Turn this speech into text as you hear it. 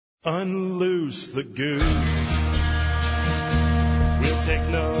Unloose the goose. We'll take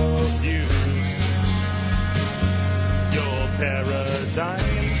no views. Your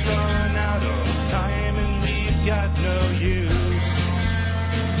paradigm's run out of time and we've got no use.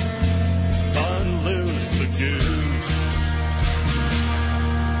 Unloose the goose.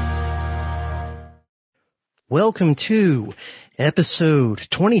 Welcome to Episode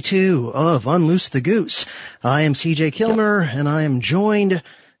 22 of Unloose the Goose. I am CJ Kilmer and I am joined.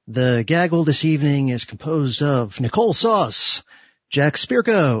 The gaggle this evening is composed of Nicole Sauce, Jack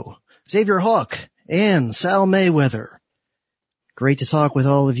Spirko, Xavier Hawk, and Sal Mayweather. Great to talk with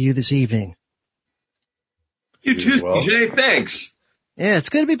all of you this evening. You too, CJ. Thanks. Yeah, it's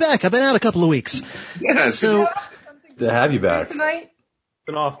good to be back. I've been out a couple of weeks. Yeah, so to have you back. Tonight?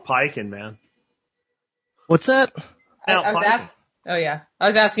 Been off piking, man. What's that? I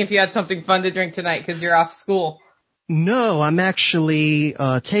was asking if you had something fun to drink tonight because you're off school. No, I'm actually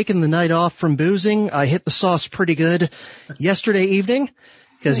taking the night off from boozing. I hit the sauce pretty good yesterday evening,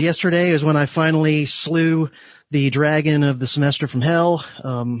 because yesterday is when I finally slew the dragon of the semester from hell.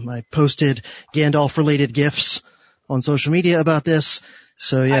 I posted Gandalf-related GIFs on social media about this.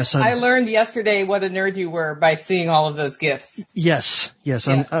 So yes, I learned yesterday what a nerd you were by seeing all of those GIFs. Yes.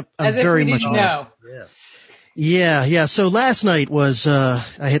 I'm as very if we much didn't know. Yeah. So last night was I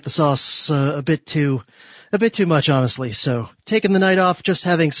hit the sauce a bit too much, honestly. So taking the night off, just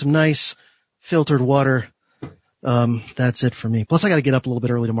having some nice filtered water. That's it for me. Plus I got to get up a little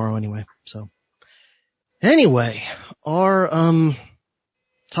bit early tomorrow anyway. So anyway, our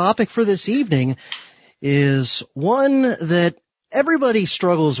topic for this evening is one that everybody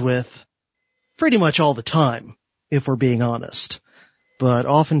struggles with pretty much all the time, if we're being honest. But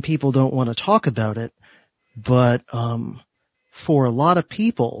often people don't want to talk about it. But for a lot of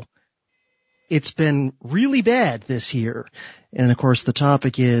people, it's been really bad this year. And of course the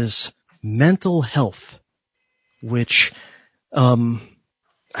topic is mental health, which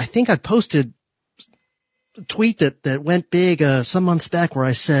I think I posted a tweet that went big some months back where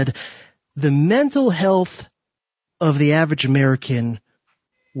I said the mental health of the average American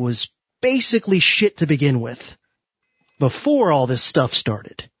was basically shit to begin with before all this stuff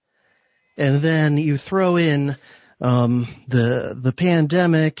started. And then you throw in the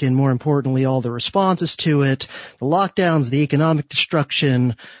pandemic and, more importantly, all the responses to it, the lockdowns, the economic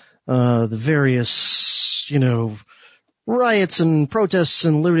destruction, the various, riots and protests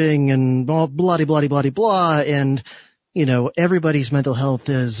and looting and blah, and, everybody's mental health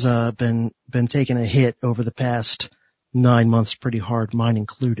has been taking a hit over the past 9 months pretty hard, mine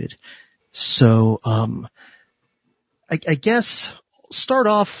included. So I guess start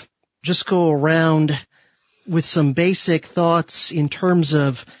off, just go around with some basic thoughts in terms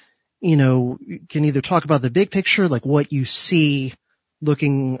of, you can either talk about the big picture, like what you see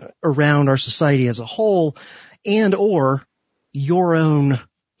looking around our society as a whole, and or your own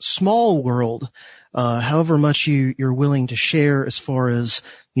small world, however much you're willing to share as far as,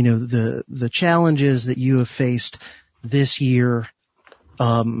 the challenges that you have faced this year,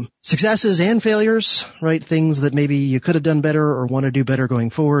 successes and failures, right? Things that maybe you could have done better or want to do better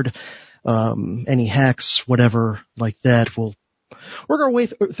going forward. Any hacks, whatever like that. We'll work our way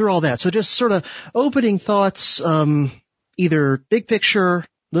through all that. So just sort of opening thoughts, either big picture,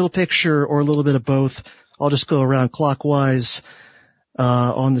 little picture, or a little bit of both. I'll just go around clockwise,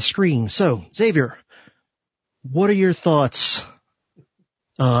 on the screen. So Xavier, what are your thoughts?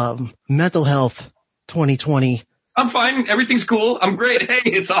 Mental health 2020. I'm fine. Everything's cool. I'm great. Hey,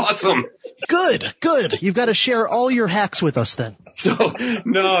 it's awesome. Good. You've got to share all your hacks with us then. I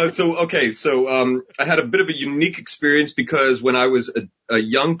had a bit of a unique experience because when I was a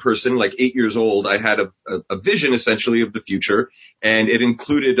young person, like 8 years old, I had a vision essentially of the future, and it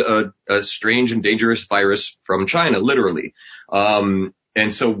included a strange and dangerous virus from China, literally. And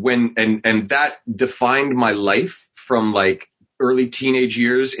so that defined my life from like early teenage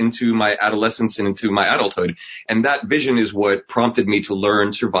years into my adolescence and into my adulthood. And that vision is what prompted me to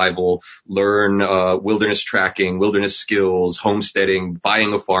learn survival, learn wilderness tracking, wilderness skills, homesteading,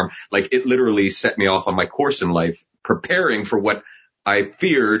 buying a farm. Like it literally set me off on my course in life, preparing for what I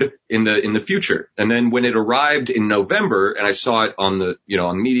feared in the future. And then when it arrived in November and I saw it on the,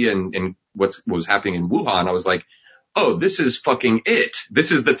 on media and what was happening in Wuhan, I was like, oh, this is fucking it.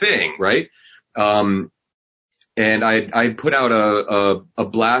 This is the thing, right? And I put out a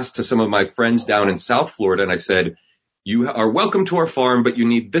blast to some of my friends down in South Florida, and I said, you are welcome to our farm, but you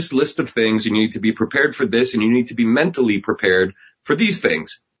need this list of things. You need to be prepared for this, and you need to be mentally prepared for these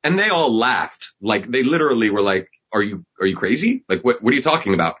things. And they all laughed. Like, they literally were like, are you crazy? Like, what are you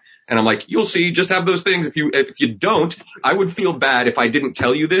talking about? And I'm like, you'll see, just have those things. If you don't, I would feel bad if I didn't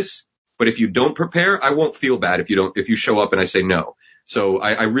tell you this, but if you don't prepare, I won't feel bad if you show up and I say no. So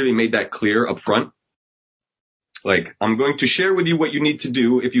I really made that clear up front. Like, I'm going to share with you what you need to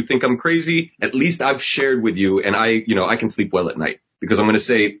do. If you think I'm crazy, at least I've shared with you, and I can sleep well at night, because I'm going to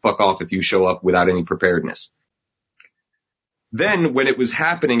say fuck off if you show up without any preparedness. Then when it was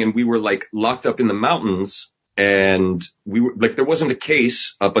happening and we were like locked up in the mountains, and we were like, there wasn't a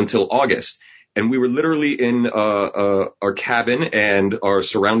case up until August, and we were literally in our cabin and our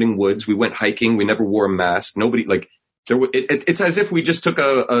surrounding woods. We went hiking. We never wore a mask. Nobody, like, it's as if we just took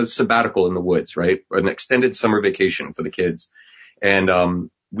a sabbatical in the woods, right? An extended summer vacation for the kids. And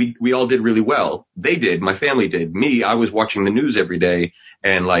we all did really well. They did. My family did. Me, I was watching the news every day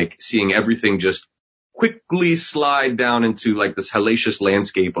and like seeing everything just quickly slide down into like this hellacious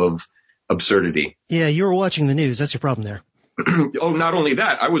landscape of absurdity. Yeah, you were watching the news. That's your problem there. Oh, not only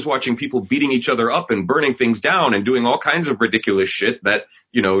that, I was watching people beating each other up and burning things down and doing all kinds of ridiculous shit that,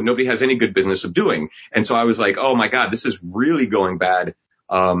 nobody has any good business of doing. And so I was like, oh my God, this is really going bad.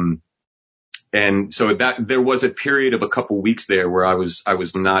 And so that there was a period of a couple weeks there where I was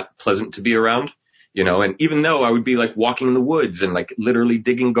not pleasant to be around, and even though I would be like walking in the woods and like literally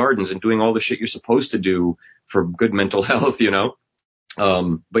digging gardens and doing all the shit you're supposed to do for good mental health,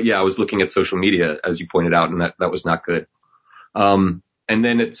 but yeah, I was looking at social media, as you pointed out, and that was not good. And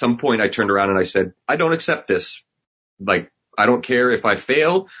then at some point I turned around and I said, I don't accept this. Like, I don't care if I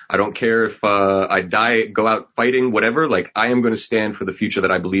fail. I don't care if, I die, go out fighting, whatever. Like, I am going to stand for the future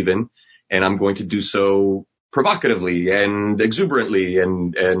that I believe in, and I'm going to do so provocatively and exuberantly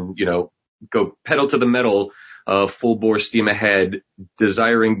and, go pedal to the metal, full bore steam ahead,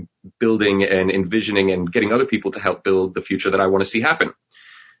 desiring building and envisioning and getting other people to help build the future that I want to see happen.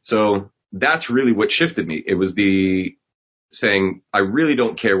 So that's really what shifted me. It was the saying, I really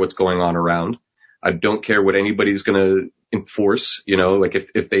don't care what's going on around. I don't care what anybody's going to enforce, like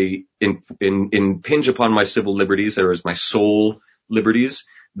if they impinge upon my civil liberties or as my soul liberties,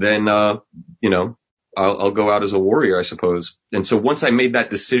 then, I'll go out as a warrior, I suppose. And so once I made that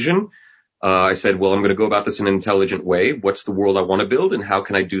decision, I said, well, I'm going to go about this in an intelligent way. What's the world I want to build and how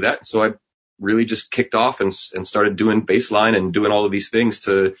can I do that? So I really just kicked off and started doing baseline and doing all of these things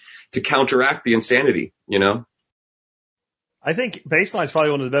to counteract the insanity, I think baseline is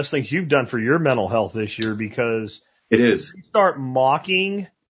probably one of the best things you've done for your mental health this year, because it is. You start mocking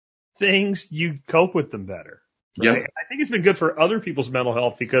things, you cope with them better. Right? Yeah. I think it's been good for other people's mental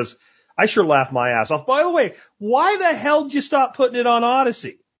health, because I sure laughed my ass off. By the way, why the hell did you stop putting it on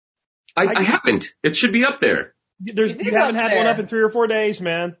Odyssey? I haven't. It should be up there. You haven't had one up in 3 or 4 days,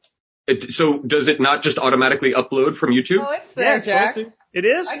 man. So does it not just automatically upload from YouTube? Oh, it's there, Jack. It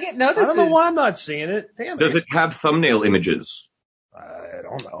is? I get notices. I don't know why I'm not seeing it. Damn it. Does it have thumbnail images? I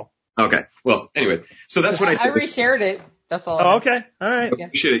don't know. Okay. Well, anyway, so that's what I reshared it. That's all. Oh, okay. All right.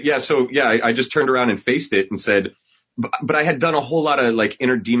 Yeah. So yeah, I just turned around and faced it and said, but I had done a whole lot of like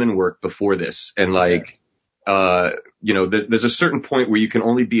inner demon work before this. And like, there's a certain point where you can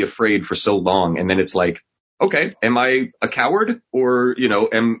only be afraid for so long. And then it's like, okay, am I a coward, or,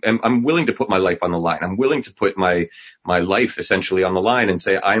 I'm willing to put my life on the line. I'm willing to put my life essentially on the line and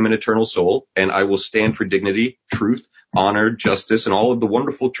say, I am an eternal soul and I will stand for dignity, truth, honor, justice, and all of the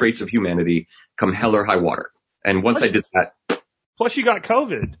wonderful traits of humanity come hell or high water. And once I did that. Plus you got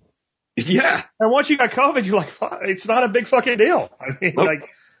COVID. Yeah. And once you got COVID, you're like, it's not a big fucking deal. I mean,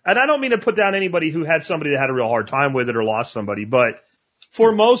 and I don't mean to put down anybody who had somebody that had a real hard time with it or lost somebody, but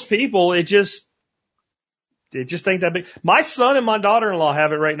for most people, it just ain't that big. My son and my daughter-in-law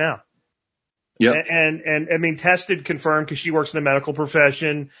have it right now. Yeah. And I mean, tested, confirmed, because she works in the medical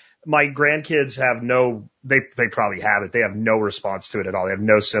profession. My grandkids have they probably have it. They have no response to it at all. They have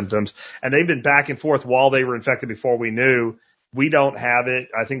no symptoms. And they've been back and forth while they were infected before we knew. We don't have it.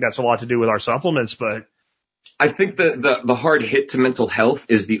 I think that's a lot to do with our supplements, but I think the hard hit to mental health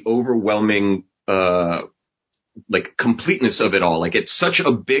is the overwhelming, like completeness of it all. Like, it's such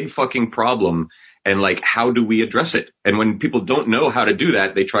a big fucking problem. And like, how do we address it? And when people don't know how to do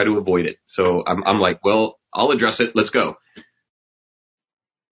that, they try to avoid it. So I'm like, well, I'll address it. Let's go.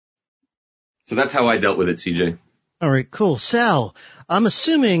 So that's how I dealt with it, CJ. All right, cool. Sal, I'm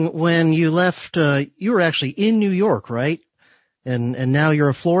assuming when you left, you were actually in New York, right? And now you're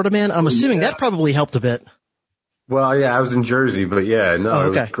a Florida man. I'm assuming that probably helped a bit. Well, yeah, I was in Jersey, but yeah,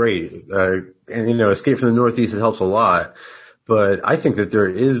 no, It was great. And Escape from the Northeast, it helps a lot. But I think that there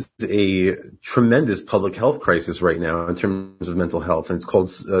is a tremendous public health crisis right now in terms of mental health, and it's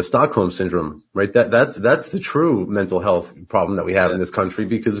called Stockholm syndrome, right? That's the true mental health problem that we have in this country,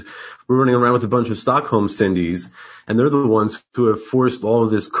 because we're running around with a bunch of Stockholm Cindy's, and they're the ones who have forced all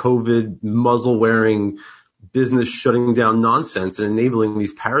of this COVID muzzle-wearing, business shutting down nonsense and enabling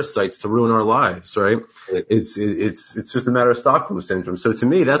these parasites to ruin our lives, right? It's just a matter of Stockholm syndrome. So to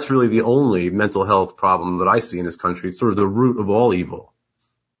me, that's really the only mental health problem that I see in this country. It's sort of the root of all evil.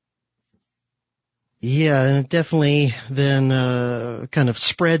 Yeah, and it definitely then kind of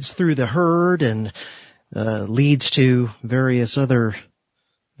spreads through the herd and leads to various other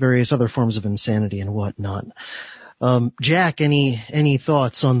forms of insanity and whatnot. Jack, any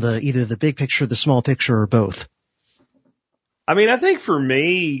thoughts on either the big picture, the small picture, or both? I mean, I think for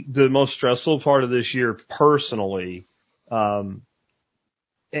me, the most stressful part of this year personally, and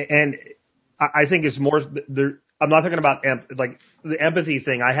I think it's more there. I'm not talking about like the empathy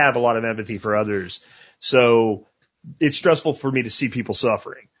thing. I have a lot of empathy for others. So it's stressful for me to see people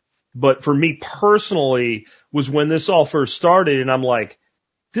suffering. But for me personally was when this all first started, and I'm like,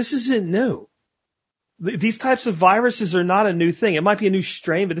 this isn't new. These types of viruses are not a new thing. It might be a new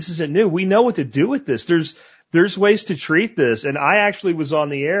strain, but this isn't new. We know what to do with this. There's ways to treat this. And I actually was on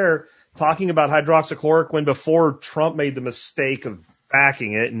the air talking about hydroxychloroquine before Trump made the mistake of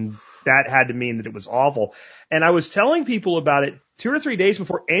backing it, and that had to mean that it was awful. And I was telling people about it 2 or 3 days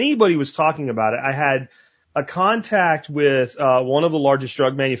before anybody was talking about it. I had a contact with one of the largest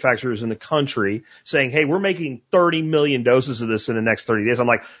drug manufacturers in the country saying, hey, we're making 30 million doses of this in the next 30 days. I'm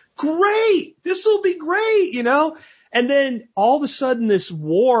like, great, this will be great, you know? And then all of a sudden this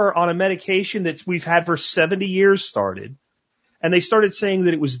war on a medication that we've had for 70 years started. And they started saying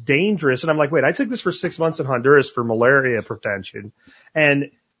that it was dangerous. And I'm like, wait, I took this for 6 months in Honduras for malaria prevention.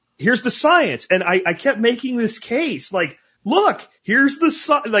 And here's the science. And I kept making this case, like, look, here's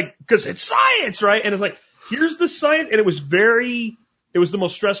the like, because it's science, right? And it's like, here's the science. And it was the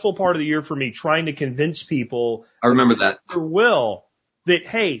most stressful part of the year for me, trying to convince people. I remember that. That,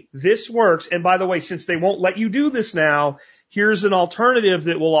 hey, this works. And by the way, since they won't let you do this now, here's an alternative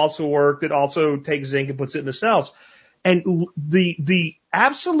that will also work, that also takes zinc and puts it in the cells. And the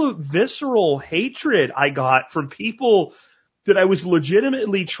absolute visceral hatred I got from people that I was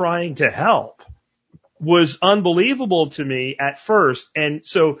legitimately trying to help was unbelievable to me at first. And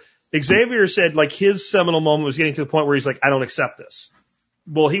so Xavier said, like, his seminal moment was getting to the point where he's like, I don't accept this.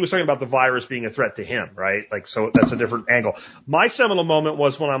 Well, he was talking about the virus being a threat to him, right? Like, so that's a different angle. My seminal moment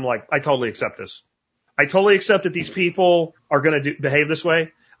was when I'm like, I totally accept this. I totally accept that these people are going to behave this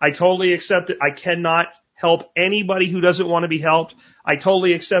way. I totally accept it. I cannot help anybody who doesn't want to be helped. I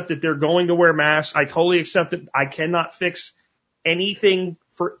totally accept that they're going to wear masks. I totally accept that I cannot fix anything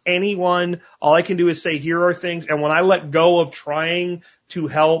for anyone. All I can do is say, here are things. And when I let go of trying to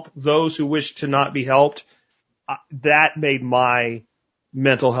help those who wish to not be helped, that made my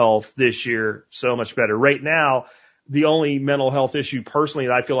mental health this year so much better. Right now, the only mental health issue personally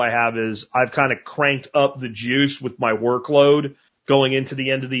that I feel I have is I've kind of cranked up the juice with my workload going into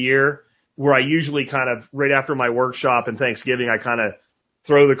the end of the year, where I usually kind of right after my workshop and Thanksgiving, I kind of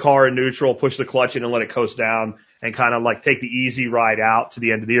throw the car in neutral, push the clutch in and let it coast down, and kind of like take the easy ride out to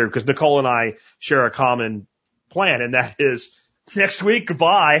the end of the year. Because Nicole and I share a common plan, and that is next week,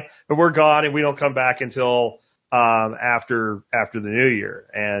 goodbye, and we're gone, and we don't come back until after the new year.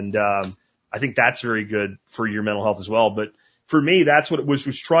 And I think that's very good for your mental health as well. But for me, that's what it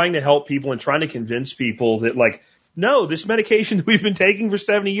was trying to help people and trying to convince people that, like, no, this medication that we've been taking for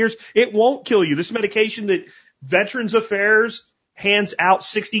 70 years, it won't kill you. This medication that Veterans Affairs hands out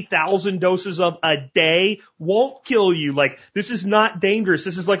 60,000 doses of a day won't kill you. Like, this is not dangerous.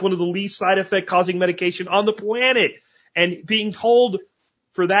 This is like one of the least side effect causing medication on the planet. And being told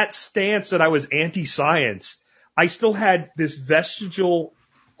for that stance that I was anti-science, I still had this vestigial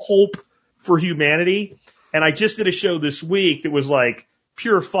hope for humanity. And I just did a show this week that was like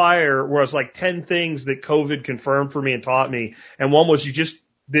pure fire, where I was like 10 things that COVID confirmed for me and taught me. And one was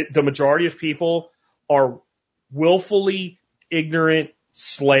the majority of people are willfully ignorant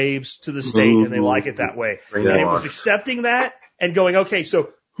slaves to the state, and they like it that way. And it was accepting that and going, okay, so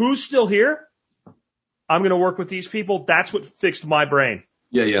who's still here? I'm going to work with these people. That's what fixed my brain.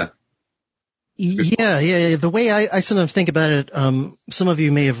 Yeah. Yeah. The way I sometimes think about it, some of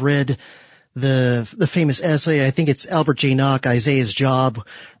you may have read the famous essay. I think it's Albert J. Nock, Isaiah's Job,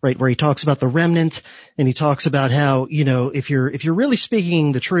 right, where he talks about the remnant, and he talks about how, you know, if you're really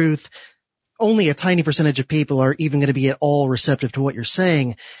speaking the truth, only a tiny percentage of people are even going to be at all receptive to what you're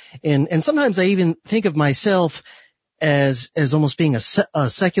saying. And sometimes I even think of myself as almost being a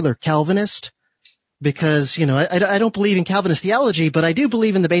secular Calvinist, because, I don't believe in Calvinist theology, but I do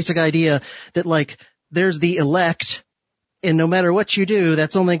believe in the basic idea that, like, there's the elect, and no matter what you do,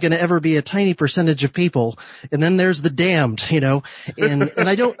 that's only going to ever be a tiny percentage of people. And then there's the damned, and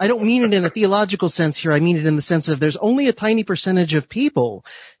I don't mean it in a theological sense here. I mean it in the sense of there's only a tiny percentage of people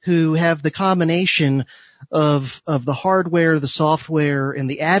who have the combination of the hardware, the software, and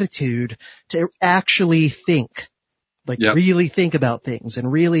the attitude to actually think. Really think about things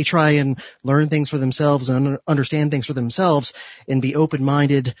and really try and learn things for themselves and understand things for themselves and be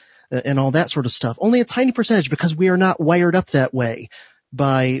open-minded and all that sort of stuff. Only a tiny percentage, because we are not wired up that way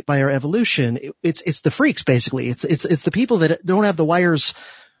by our evolution. It's the freaks, basically. It's the people that don't have the wires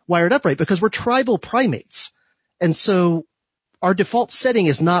wired up right, because we're tribal primates. And so our default setting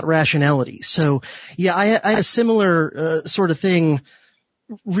is not rationality. So yeah, I had a similar sort of thing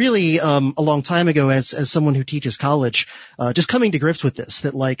really a long time ago as someone who teaches college, just coming to grips with this,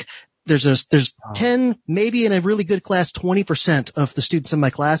 that like there's 10, maybe in a really good class, 20% of the students in my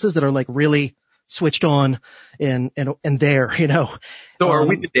classes that are like really switched on and there, So are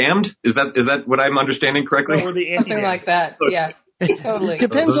we the damned? Is that what I'm understanding correctly? No, we're the Something like that. Yeah. Totally.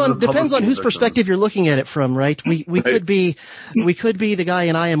 Depends on whose perspective you're looking at it from, right? We could be the guy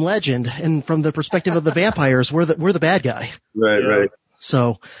in I Am Legend, and from the perspective of the vampires, we're the bad guy. Right.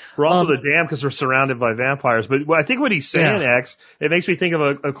 So we're also the damned because we're surrounded by vampires. But I think what he's saying, X, it makes me think of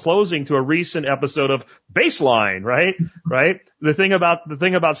a closing to a recent episode of Baseline, right? Right? The thing about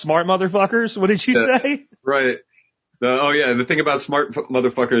smart motherfuckers. What did you say? Right. The thing about smart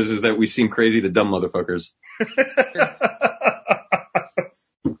motherfuckers is that we seem crazy to dumb motherfuckers.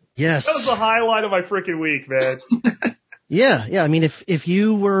 Yes. That was the highlight of my freaking week, man. Yeah. I mean, if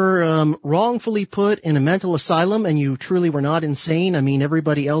you were wrongfully put in a mental asylum and you truly were not insane, I mean,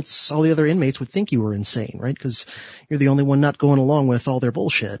 everybody else, all the other inmates would think you were insane, right? Because you're the only one not going along with all their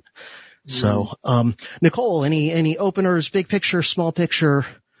bullshit. So, Nicole, any openers, big picture, small picture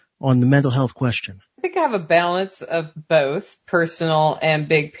on the mental health question? I think I have a balance of both personal and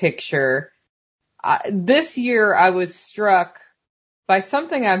big picture. This year I was struck by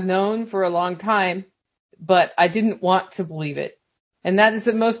something I've known for a long time, but I didn't want to believe it. And that is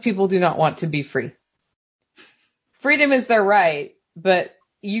that most people do not want to be free. Freedom is their right, but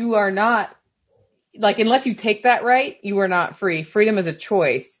you are not, like, unless you take that right, you are not free. Freedom is a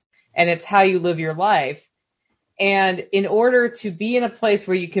choice, and it's how you live your life. And in order to be in a place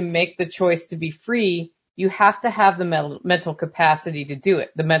where you can make the choice to be free, you have to have the mental capacity to do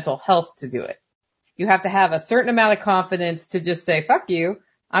it, the mental health to do it. You have to have a certain amount of confidence to just say, fuck you.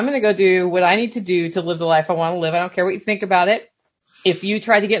 I'm going to go do what I need to do to live the life I want to live. I don't care what you think about it. If you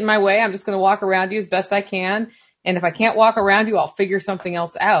try to get in my way, I'm just going to walk around you as best I can. And if I can't walk around you, I'll figure something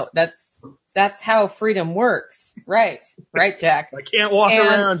else out. That's how freedom works. Right, Jack. I can't walk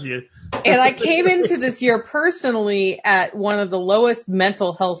around you. And I came into this year personally at one of the lowest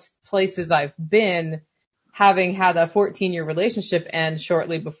mental health places I've been, having had a 14-year relationship end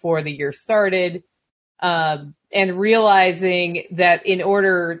shortly before the year started. And realizing that in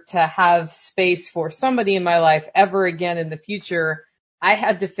order to have space for somebody in my life ever again in the future, I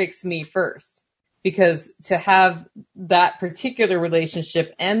had to fix me first. Because to have that particular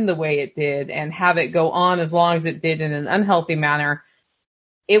relationship end the way it did and have it go on as long as it did in an unhealthy manner,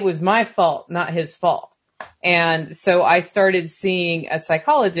 it was my fault, not his fault. And so I started seeing a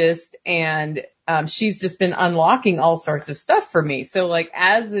psychologist, and she's just been unlocking all sorts of stuff for me. So like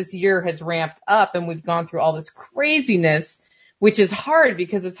as this year has ramped up and we've gone through all this craziness, which is hard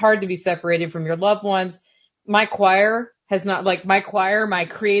because it's hard to be separated from your loved ones. My choir has not, like my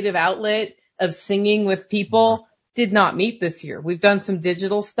creative outlet of singing with people did not meet this year. We've done some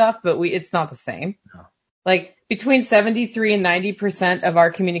digital stuff, but it's not the same. No. Like between 73 and 90% of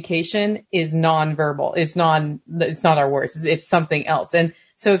our communication is nonverbal. It's not our words. It's something else. And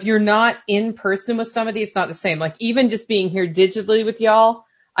so if you're not in person with somebody, it's not the same. Like even just being here digitally with y'all,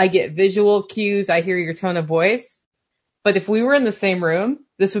 I get visual cues. I hear your tone of voice. But if we were in the same room,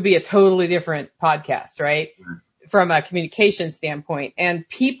 this would be a totally different podcast, right? From a communication standpoint. And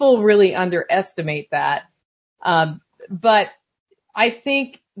people really underestimate that. But I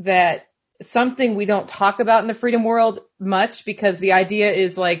think that something we don't talk about in the freedom world much, because the idea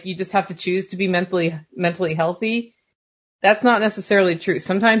is like you just have to choose to be mentally healthy. That's not necessarily true.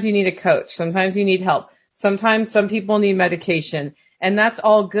 Sometimes you need a coach. Sometimes you need help. Sometimes some people need medication, and that's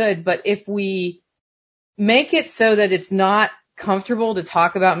all good. But if we make it so that it's not comfortable to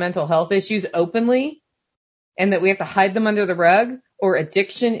talk about mental health issues openly, and that we have to hide them under the rug, or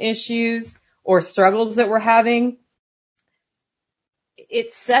addiction issues or struggles that we're having,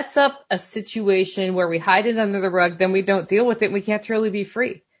 it sets up a situation where we hide it under the rug, then we don't deal with it, and we can't truly be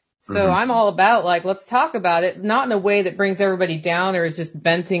free. So I'm all about like, let's talk about it, not in a way that brings everybody down or is just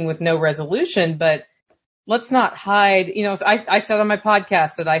venting with no resolution, but let's not hide. You know, so I said on my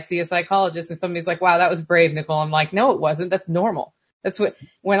podcast that I see a psychologist and somebody's like, wow, that was brave, Nicole. I'm like, no, it wasn't. That's normal. That's what,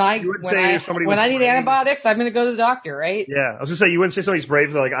 when I need antibiotics, I'm going to go to the doctor, right? Yeah. I was going to say, you wouldn't say somebody's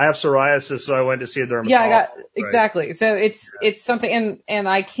brave. They're like, I have psoriasis, so I went to see a dermatologist. Yeah, exactly. So it's something, and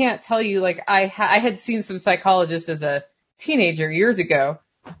I can't tell you, like, I had seen some psychologists as a teenager years ago.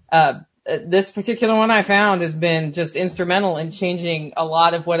 This particular one I found has been just instrumental in changing a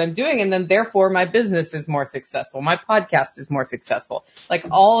lot of what I'm doing. And then therefore my business is more successful. My podcast is more successful. Like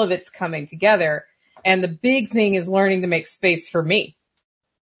all of it's coming together. And the big thing is learning to make space for me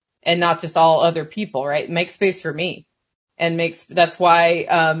and not just all other people, right? Make space for me and that's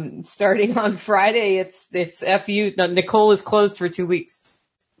why, starting on Friday, it's FU. Nicole is closed for 2 weeks.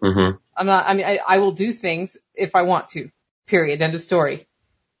 Mm-hmm. I will do things if I want to, period. End of story.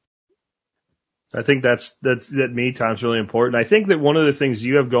 I think that me time is really important. I think that one of the things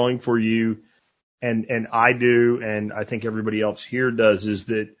you have going for you and I do, and I think everybody else here does, is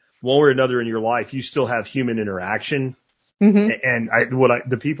that one way or another in your life, you still have human interaction. Mm-hmm. And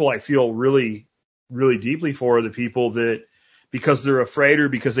the people I feel really, really deeply for are the people that, because they're afraid or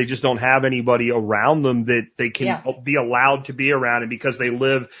because they just don't have anybody around them that they can be allowed to be around, and because they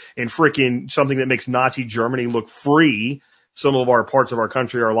live in frickin' something that makes Nazi Germany look free. Some of our parts of our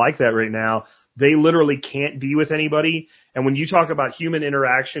country are like that right now. They literally can't be with anybody. And when you talk about human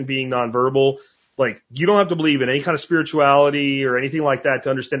interaction being nonverbal, like you don't have to believe in any kind of spirituality or anything like that to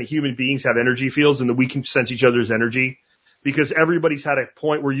understand that human beings have energy fields and that we can sense each other's energy, because everybody's had a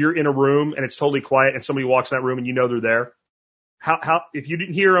point where you're in a room and it's totally quiet and somebody walks in that room and you know they're there. How, if you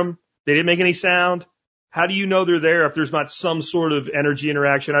didn't hear them, they didn't make any sound, how do you know they're there if there's not some sort of energy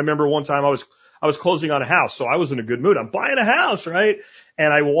interaction? I remember one time I was closing on a house, so I was in a good mood. I'm buying a house, right?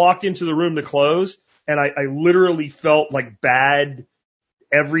 And I walked into the room to close, and I literally felt like bad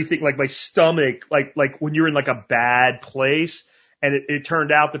everything, like my stomach, like when you're in like a bad place. And it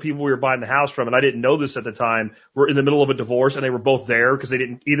turned out the people we were buying the house from, and I didn't know this at the time, were in the middle of a divorce, and they were both there because they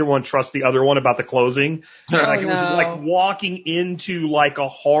didn't either one trust the other one about the closing. Oh, it was like walking into like a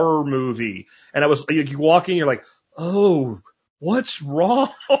horror movie. And I was, you walk in, you're like, oh, what's wrong?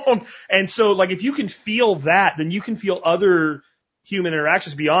 And so like if you can feel that, then you can feel other human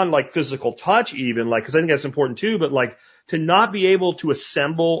interactions beyond like physical touch even, like, because I think that's important too, but like to not be able to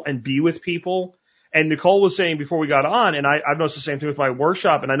assemble and be with people. And Nicole was saying before we got on, and I've noticed the same thing with my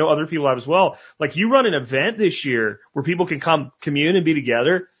workshop, and I know other people have as well, like you run an event this year where people can come commune and be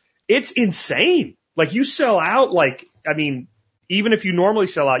together. It's insane. Like you sell out, like, I mean, even if you normally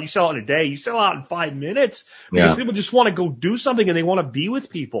sell out, you sell out in a day, you sell out in 5 minutes because people just want to go do something and they want to be with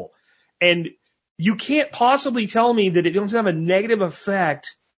people. And you can't possibly tell me that it doesn't have a negative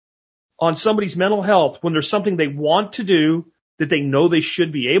effect on somebody's mental health when there's something they want to do that they know they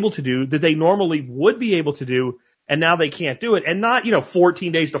should be able to do, that they normally would be able to do, and now they can't do it. And not,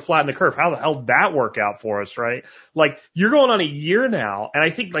 14 days to flatten the curve. How the hell did that work out for us, right? Like, you're going on a year now, and I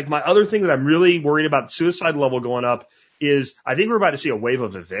think, like, my other thing that I'm really worried about, the suicide level going up, is I think we're about to see a wave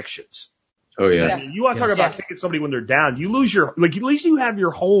of evictions. Oh, yeah. I mean, you want to talk about kicking somebody when they're down. You lose your, like, at least you have your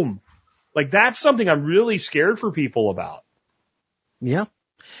home. Like, that's something I'm really scared for people about. Yeah.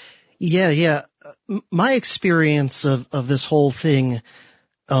 Yeah. My experience of this whole thing,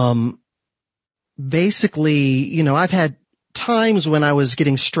 basically, I've had times when I was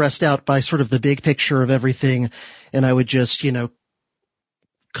getting stressed out by sort of the big picture of everything, and I would just,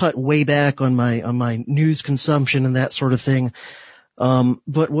 cut way back on my news consumption and that sort of thing.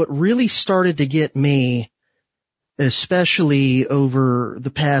 But what really started to get me, especially over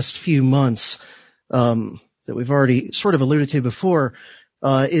the past few months, that we've already sort of alluded to before,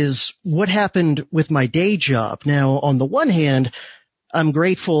 is what happened with my day job. Now, on the one hand, I'm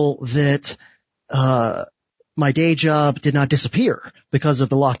grateful that my day job did not disappear because of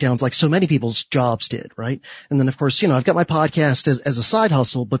the lockdowns like so many people's jobs did, right? And then, of course, I've got my podcast as a side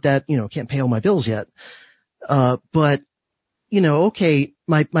hustle, but that, can't pay all my bills yet. But, okay,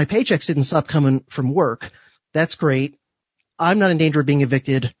 my paychecks didn't stop coming from work. That's great. I'm not in danger of being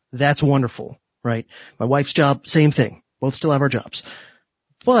evicted. That's wonderful, right? My wife's job, same thing. Both still have our jobs.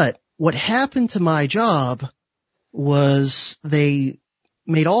 But what happened to my job was they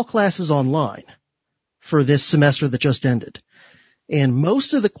made all classes online for this semester that just ended. And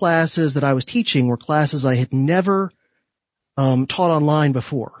most of the classes that I was teaching were classes I had never taught online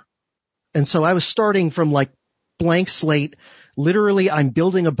before. And so I was starting from like blank slate. Literally, I'm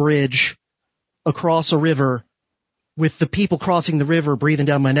building a bridge across a river with the people crossing the river breathing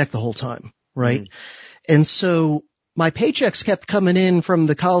down my neck the whole time, right? And so my paychecks kept coming in from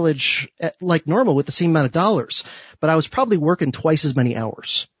the college like normal with the same amount of dollars, but I was probably working twice as many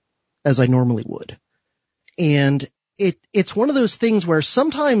hours as I normally would. And it's one of those things where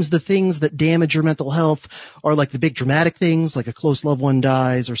sometimes the things that damage your mental health are like the big dramatic things, like a close loved one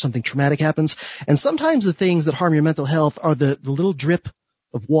dies or something traumatic happens. And sometimes the things that harm your mental health are the little drip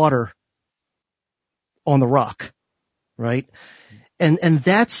of water on the rock, right? And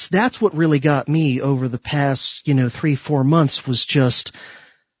that's what really got me over the past, 3-4 months was just,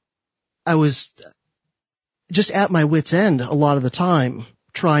 I was just at my wit's end a lot of the time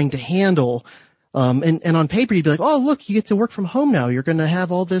trying to handle, and on paper you'd be like, oh, look, you get to work from home now. You're going to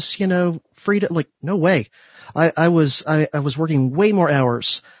have all this, freedom. Like, no way. I was working way more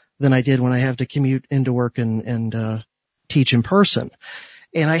hours than I did when I have to commute into work and teach in person.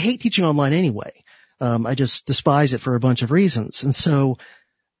 And I hate teaching online anyway. I just despise it for a bunch of reasons. And so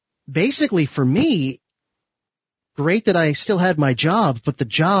basically for me, great that I still had my job, but the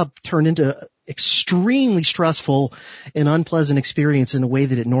job turned into extremely stressful and unpleasant experience in a way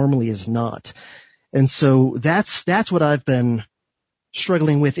that it normally is not. And so that's what I've been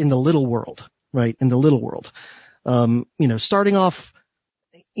struggling with in the little world, right? In the little world. Starting off,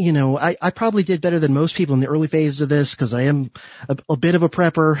 I probably did better than most people in the early phases of this because I am a bit of a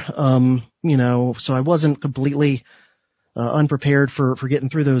prepper, so I wasn't completely unprepared for getting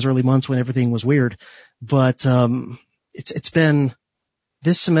through those early months when everything was weird. But it's been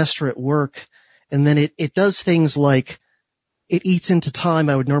this semester at work, and then it does things like it eats into time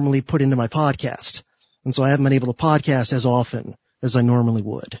I would normally put into my podcast. And so I haven't been able to podcast as often as I normally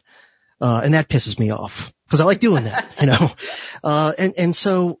would. And that pisses me off because I like doing that, and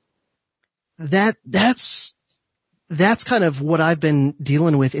so that's kind of what I've been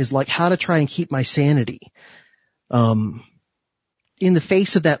dealing with is like how to try and keep my sanity, in the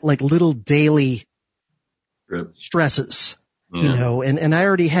face of that like little daily stresses, and I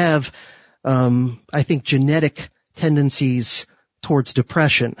already have, I think genetic tendencies towards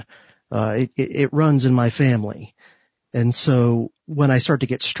depression. It runs in my family. And so when I start to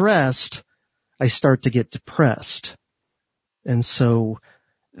get stressed, I start to get depressed. And so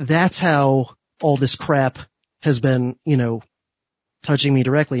that's how all this crap has been, touching me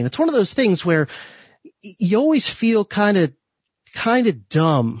directly. And it's one of those things where you always feel kind of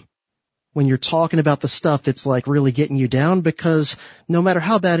dumb when you're talking about the stuff that's like really getting you down, because no matter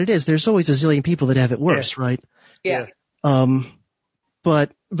how bad it is, there's always a zillion people that have it worse, right? Yeah.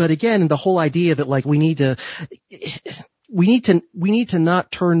 But again, the whole idea that like we need to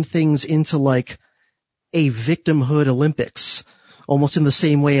not turn things into like a victimhood Olympics, almost in the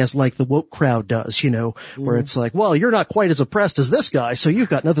same way as like the woke crowd does, where it's like, well, you're not quite as oppressed as this guy, so you've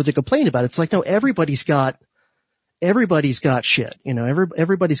got nothing to complain about. It's like, no, everybody's got shit,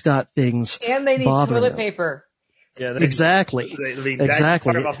 everybody's got things. And they need toilet them. Paper. Yeah, exactly.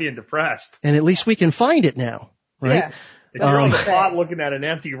 Exactly. Part about being depressed. And at least we can find it now, right? Yeah. If you're on the spot looking at an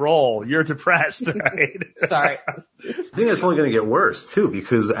empty roll, you're depressed, right? Sorry. I think it's only going to get worse too,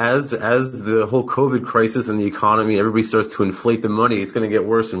 because as the whole COVID crisis and the economy, everybody starts to inflate the money. It's going to get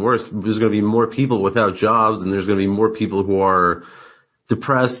worse and worse. There's going to be more people without jobs, and there's going to be more people who are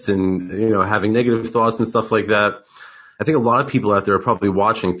depressed and having negative thoughts and stuff like that. I think a lot of people out there are probably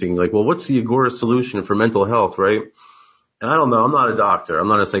watching, thinking like, well, what's the Agora solution for mental health, right? And I don't know, I'm not a doctor, I'm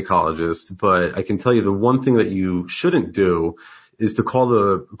not a psychologist, but I can tell you the one thing that you shouldn't do is to call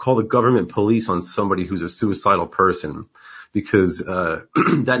the government police on somebody who's a suicidal person, because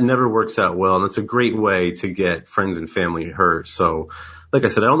that never works out well, and that's a great way to get friends and family hurt. So, like I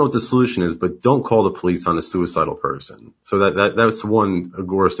said, I don't know what the solution is, but don't call the police on a suicidal person. So that's one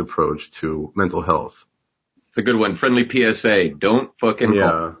agorist approach to mental health. It's a good one. Friendly PSA. Don't fucking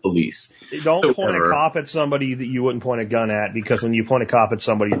call the police. Don't point a cop at somebody that you wouldn't point a gun at, because when you point a cop at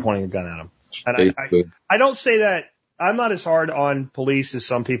somebody, you're pointing a gun at them. And I don't say that. I'm not as hard on police as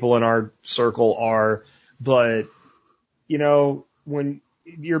some people in our circle are, but, when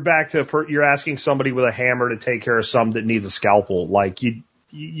you're back to, you're asking somebody with a hammer to take care of something that needs a scalpel, like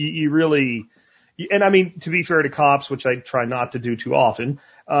you really, and I mean, to be fair to cops, which I try not to do too often,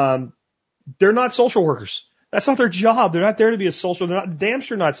 they're not social workers. That's not their job. They're not there to be they're not damn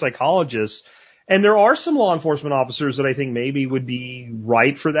sure not psychologists. And there are some law enforcement officers that I think maybe would be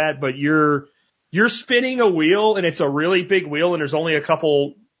right for that, but you're spinning a wheel, and it's a really big wheel, and there's only a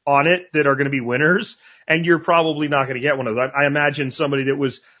couple on it that are going to be winners, and you're probably not going to get one of those. I imagine somebody that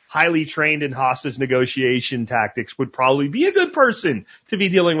was highly trained in hostage negotiation tactics would probably be a good person to be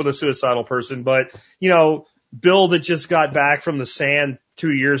dealing with a suicidal person. But, Bill that just got back from the sand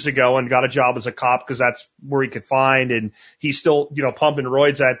 2 years ago and got a job as a cop because that's where he could find, and he's still, pumping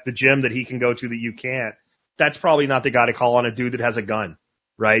roids at the gym that he can go to that you can't. that's probably not the guy to call on a dude that has a gun,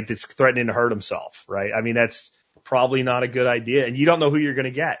 right? That's threatening to hurt himself, right? I mean, that's probably not a good idea. And you don't know who you're going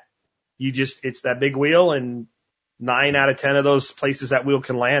to get. It's that big wheel, and 9 out of 10 of those places that wheel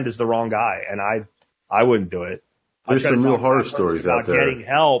can land is the wrong guy. And I wouldn't do it. There's some real horror stories out there. Getting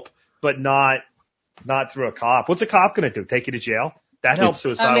help, but not through a cop. What's a cop going to do? Take you to jail? That helps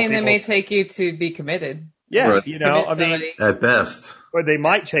suicidal people. They may take you to be committed. Yeah, right. At best. Or they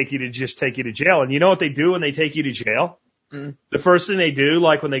might take you to jail. And you know what they do when they take you to jail? Mm. The first thing they do,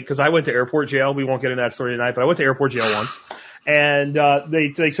 like because I went to airport jail, we won't get into that story tonight, but I went to airport jail once, and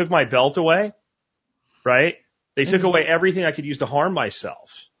they took my belt away, right? They took away everything I could use to harm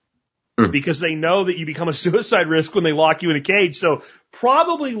myself. Because they know that you become a suicide risk when they lock you in a cage. So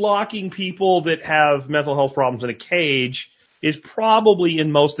probably locking people that have mental health problems in a cage is probably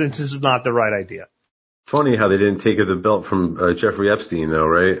in most instances not the right idea. Funny how they didn't take the belt from Jeffrey Epstein, though,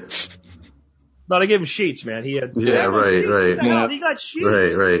 right? No, they gave him sheets, man. He had right. Yeah, he got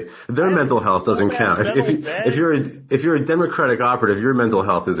sheets. Right. Their mental health doesn't count. If you're a Democratic operative, your mental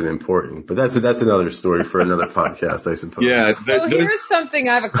health isn't important. But that's another story for another podcast, I suppose. Yeah. So here's something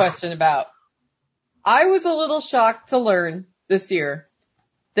I have a question about. I was a little shocked to learn this year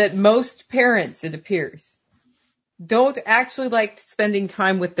that most parents, it appears, don't actually like spending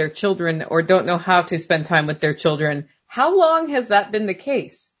time with their children or don't know how to spend time with their children. How long has that been the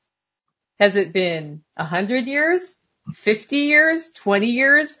case? Has it been 100 years, 50 years, 20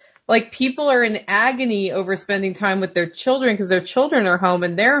 years? Like, people are in agony over spending time with their children because their children are home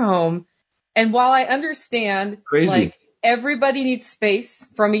and they're home. And while I understand, like, everybody needs space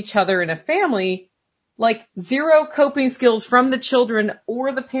from each other in a family, like, zero coping skills from the children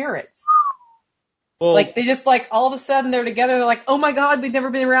or the parents. Well, like, they just, like, all of a sudden they're together. They're like, oh my God, we've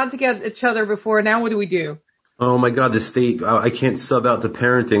never been around together each other before. Now what do we do? Oh my God, the state, I can't sub out the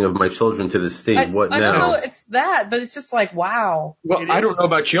parenting of my children to the state. What now? I don't know it's that, but it's just like, wow. Well, I don't know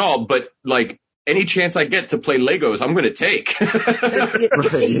about y'all, but like any chance I get to play Legos, I'm going to take.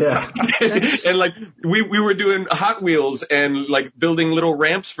 Right, yeah. And like we were doing Hot Wheels and like building little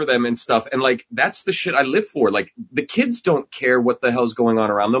ramps for them and stuff. And like, that's the shit I live for. Like, the kids don't care what the hell's going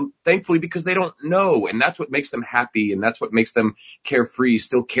on around them, thankfully, because they don't know. And that's what makes them happy. And that's what makes them carefree,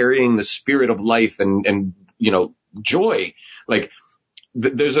 still carrying the spirit of life and joy. Like,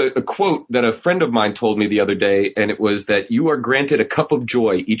 there's a quote that a friend of mine told me the other day, and it was that you are granted a cup of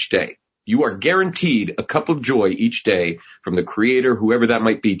joy each day. You are guaranteed a cup of joy each day from the Creator, whoever that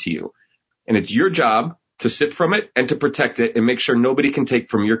might be to you. And it's your job to sit from it and to protect it and make sure nobody can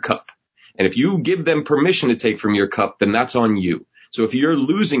take from your cup. And if you give them permission to take from your cup, then that's on you. So if you're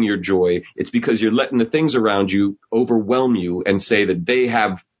losing your joy, it's because you're letting the things around you overwhelm you and say that they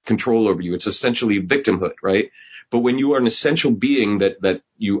have control over you. It's essentially victimhood, right? But when you are an essential being that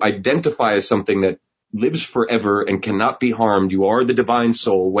you identify as something that lives forever and cannot be harmed, you are the divine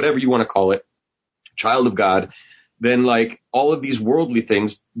soul, whatever you want to call it, child of God, then like all of these worldly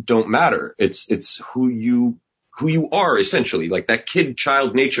things don't matter. It's who you are essentially, like that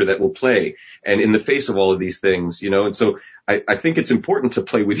child nature that will play. And in the face of all of these things, and so I think it's important to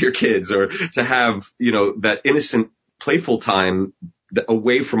play with your kids or to have, that innocent, playful time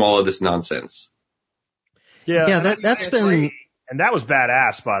away from all of this nonsense. Yeah, that's been, and that was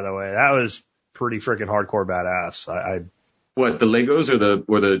badass, by the way. That was pretty freaking hardcore badass. What, the Legos or the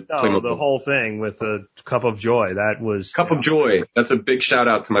the whole thing with the cup of joy. That was cup of joy. That's a big shout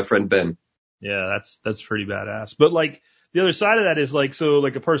out to my friend Ben. Yeah, that's pretty badass. But like the other side of that is like, so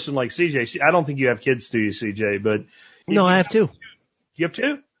like a person like CJ, I don't think you have kids, do you, CJ? But no, I have two. You have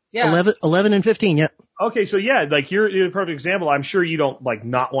two? Yeah. 11 and 15. Yeah. Okay. So yeah, like you're a perfect example. I'm sure you don't like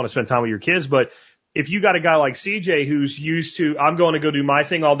not want to spend time with your kids, but if you got a guy like CJ who's used to, I'm going to go do my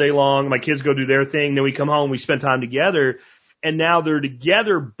thing all day long, my kids go do their thing, then we come home, we spend time together, and now they're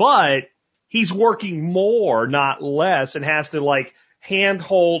together, but he's working more, not less, and has to like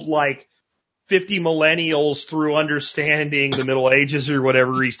handhold like 50 millennials through understanding the Middle Ages or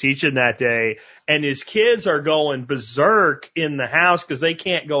whatever he's teaching that day, and his kids are going berserk in the house because they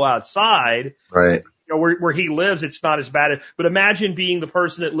can't go outside. Right. Where he lives, it's not as bad. But imagine being the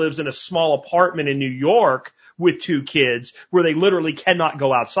person that lives in a small apartment in New York with two kids where they literally cannot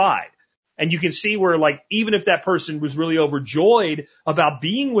go outside. And you can see where, like, even if that person was really overjoyed about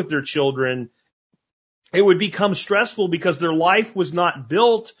being with their children, it would become stressful because their life was not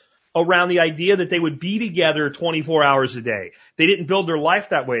built around the idea that they would be together 24 hours a day. They didn't build their life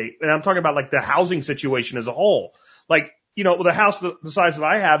that way. And I'm talking about like the housing situation as a whole. Like, with a house the size that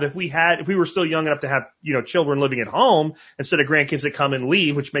I have, if we were still young enough to have, children living at home instead of grandkids that come and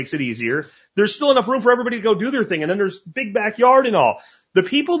leave, which makes it easier, there's still enough room for everybody to go do their thing. And then there's big backyard and all. the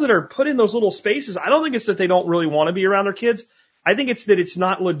people that are put in those little spaces, I don't think it's that they don't really want to be around their kids. I think it's that it's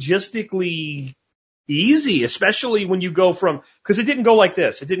not logistically easy, especially when you go from, because it didn't go like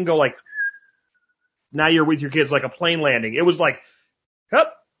this. It didn't go like, now you're with your kids like a plane landing. It was like,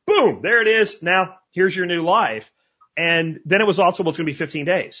 yep, boom, there it is. Now here's your new life. And then it was also, well, it's going to be 15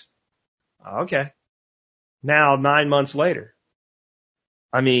 days. Okay. Now 9 months later.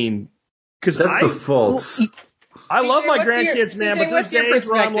 I mean, because that's the fault. I love my grandkids, man, but there's what's your days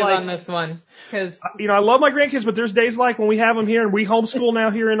where I'm perspective like, on this one? Because I love my grandkids, but there's days like when we have them here and we homeschool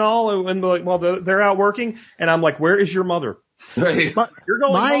now here and all, and like, well, they're out working, and I'm like, where is your mother? Right. But You're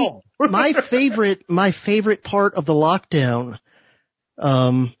going home. my favorite part of the lockdown,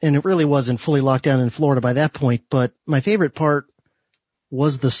 and it really wasn't fully locked down in Florida by that point, but my favorite part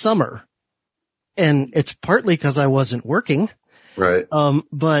was the summer. And it's partly because I wasn't working. Right.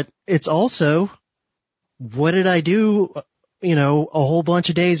 But it's also, what did I do? A whole bunch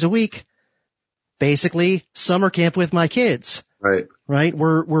of days a week. Basically, summer camp with my kids. Right. Right?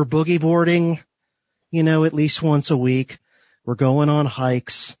 We're boogie boarding, at least once a week. We're going on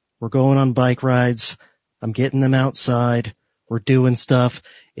hikes. We're going on bike rides. I'm getting them outside. We're doing stuff.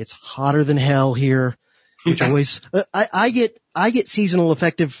 It's hotter than hell here, which always, I get seasonal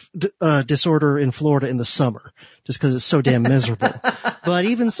affective disorder in Florida in the summer just because it's so damn miserable. But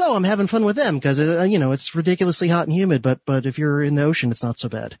even so, I'm having fun with them because, it's ridiculously hot and humid, but if you're in the ocean, it's not so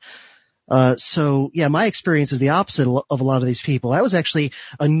bad. So yeah, my experience is the opposite of a lot of these people. That was actually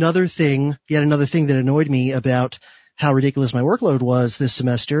yet another thing that annoyed me about how ridiculous my workload was this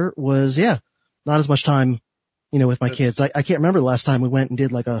semester was, not as much time, with my kids. I can't remember the last time we went and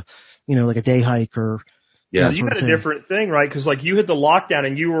did like a day hike or. Yeah, you had a different thing, right? Because like you hit the lockdown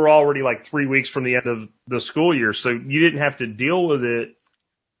and you were already like 3 weeks from the end of the school year, so you didn't have to deal with it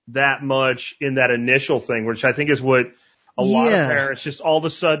that much in that initial thing, which I think is what a lot of parents just all of a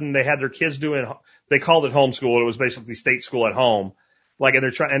sudden they had their kids doing. They called it homeschool. It was basically state school at home. Like, and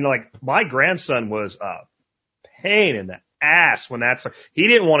they're trying, and like my grandson was a pain in the ass when he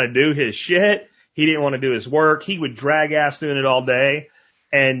didn't want to do his shit. He didn't want to do his work. He would drag ass doing it all day.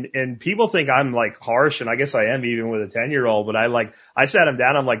 And people think I'm like harsh, and I guess I am even with a 10-year-old, but I sat him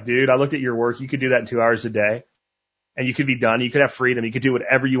down. I'm like, dude, I looked at your work. You could do that in 2 hours a day and you could be done. You could have freedom. You could do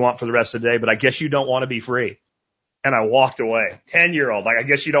whatever you want for the rest of the day, but I guess you don't want to be free. And I walked away. 10-year-old. Like, I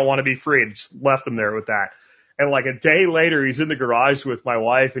guess you don't want to be free, and just left him there with that. And like a day later, he's in the garage with my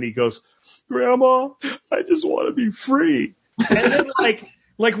wife and he goes, Grandma, I just want to be free. And then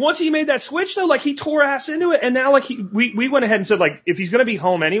like once he made that switch though, like he tore ass into it. And now like we went ahead and said like, if he's going to be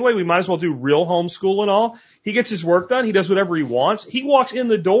home anyway, we might as well do real homeschool and all. He gets his work done. He does whatever he wants. He walks in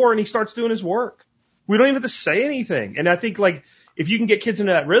the door and he starts doing his work. We don't even have to say anything. And I think like, if you can get kids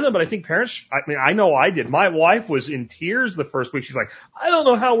into that rhythm, but I think parents, I know I did. My wife was in tears the first week. She's like, I don't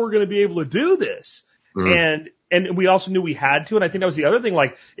know how we're going to be able to do this. Mm. And we also knew we had to. And I think that was the other thing.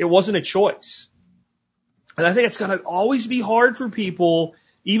 Like, it wasn't a choice. And I think it's going to always be hard for people,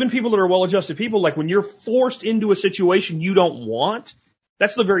 even people that are well-adjusted people, like when you're forced into a situation you don't want,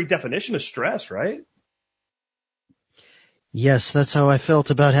 that's the very definition of stress, right? Yes, that's how I felt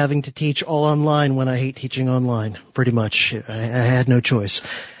about having to teach all online when I hate teaching online, pretty much. I had no choice.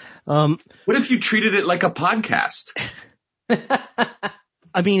 What if you treated it like a podcast?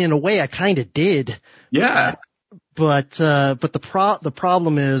 I mean, in a way, I kind of did. Yeah. But the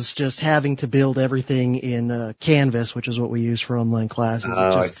problem is just having to build everything in Canvas, which is what we use for online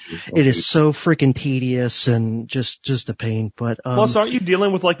classes. It is so freaking tedious and just a pain. But plus, aren't you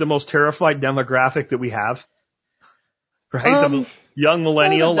dealing with like the most terrified demographic that we have? Right, the young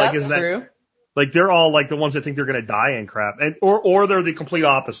millennial, like isn't that true? Like they're all like the ones that think they're going to die and crap, and or they're the complete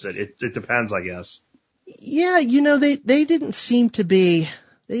opposite. It depends, I guess. Yeah, they didn't seem to be.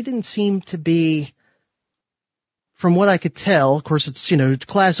 From what I could tell, of course, it's,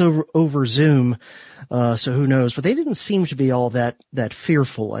 class over Zoom, so who knows, but they didn't seem to be all that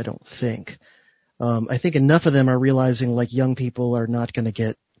fearful, I don't think. I think enough of them are realizing, like, young people are not going to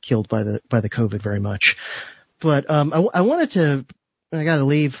get killed by the COVID very much. But, I wanted to, I gotta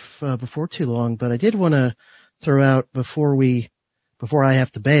leave, before too long, but I did want to throw out before I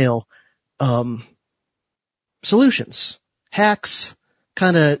have to bail, solutions, hacks,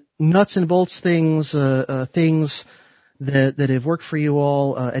 kind of nuts and bolts things, things that have worked for you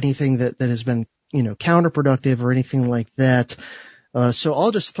all, anything that has been, counterproductive or anything like that. So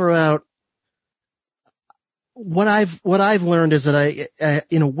I'll just throw out what I've learned is that I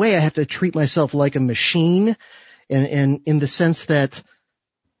in a way I have to treat myself like a machine, and in the sense that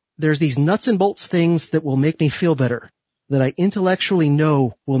there's these nuts and bolts things that will make me feel better, that I intellectually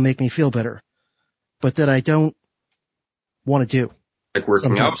know will make me feel better, but that I don't want to do. Like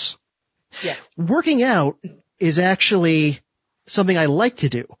working sometimes. out? Yeah. Working out is actually something I like to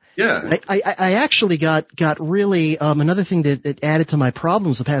do. Yeah. I actually got really, another thing that added to my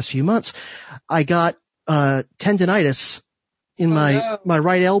problems the past few months. I got, tendinitis in my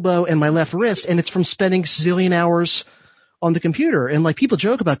right elbow and my left wrist, and it's from spending zillion hours on the computer. And like people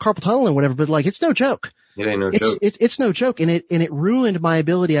joke about carpal tunnel and whatever, but like it's no joke. It ain't no joke. It's no joke. And it ruined my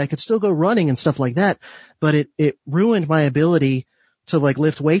ability. I could still go running and stuff like that, but it ruined my ability to like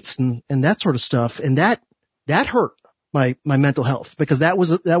lift weights and that sort of stuff. And that hurt my mental health, because that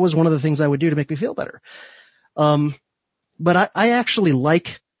was one of the things I would do to make me feel better. But I actually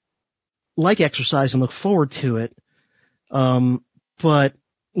like exercise and look forward to it. But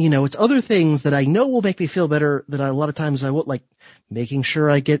it's other things that I know will make me feel better that a lot of times I will, like making sure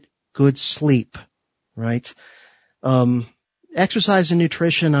I get good sleep, right? Exercise and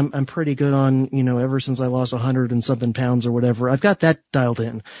nutrition, I'm pretty good on, ever since I lost 100 and something pounds or whatever. I've got that dialed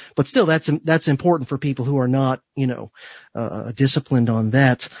in, but still that's important for people who are not, disciplined on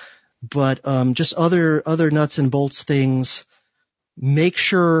that. But, just other nuts and bolts things, make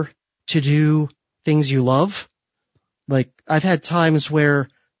sure to do things you love. Like I've had times where,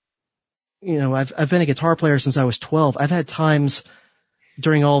 I've been a guitar player since I was 12. I've had times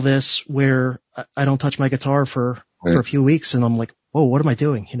during all this where I don't touch my guitar for a few weeks, and I'm like, whoa, what am I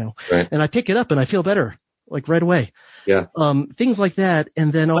doing? Right. And I pick it up and I feel better, like right away. Yeah. Things like that.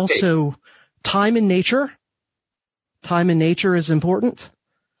 And then also time in nature. Time in nature is important.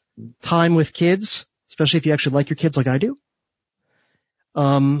 Time with kids, especially if you actually like your kids like I do.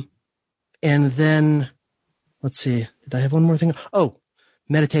 And then let's see, did I have one more thing? Oh,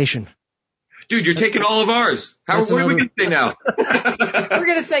 meditation. Dude, you're taking all of ours. What are we going to say now? We're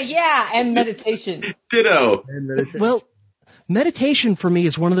going to say, yeah, and meditation. Ditto. Well, meditation for me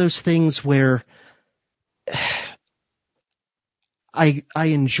is one of those things where I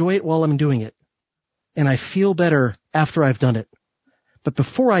enjoy it while I'm doing it, and I feel better after I've done it. But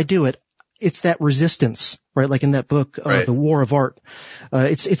before I do it, it's that resistance, right? Like in that book, right. The War of Art.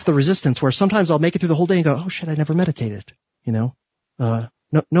 It's the resistance where sometimes I'll make it through the whole day and go, oh shit, I never meditated, no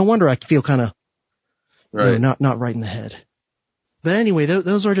wonder I feel kind of, not right in the head. But anyway,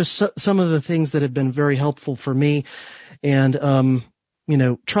 those are just some of the things that have been very helpful for me. And,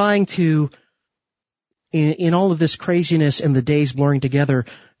 trying to, in all of this craziness and the days blurring together,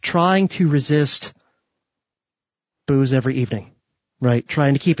 trying to resist booze every evening, right?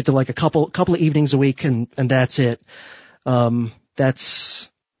 Trying to keep it to like a couple of evenings a week, and that's it. That's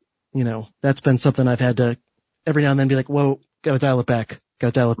been something I've had to every now and then be like, whoa, gotta dial it back.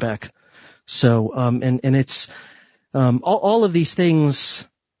 So, and it's, all of these things,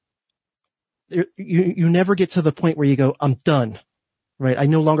 you never get to the point where you go, I'm done, right? I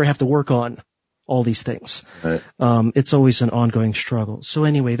no longer have to work on all these things. Right. It's always an ongoing struggle. So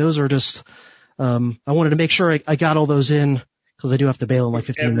anyway, those are just, I wanted to make sure I got all those in, because I do have to bail in like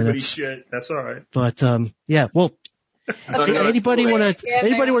 15 minutes. Shit. That's all right. But, yeah, well, anybody want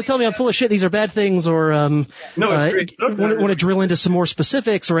to tell me I'm full of shit, these are bad things, or want to drill into some more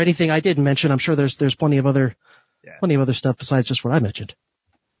specifics or anything I didn't mention? I'm sure there's plenty of other stuff besides just what I mentioned.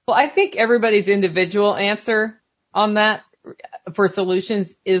 Well, I think everybody's individual answer on that for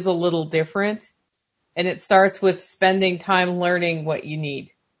solutions is a little different, and it starts with spending time learning what you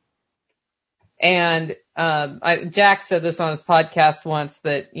need. And Jack said this on his podcast once,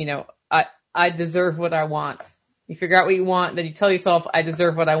 that I deserve what I want. You figure out what you want, then you tell yourself, I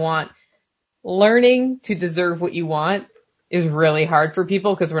deserve what I want. Learning to deserve what you want is really hard for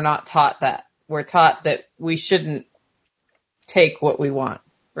people because we're not taught that. We're taught that we shouldn't take what we want,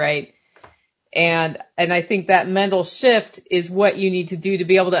 right? And I think that mental shift is what you need to do to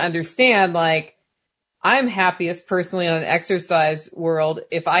be able to understand, like, I'm happiest personally on an exercise world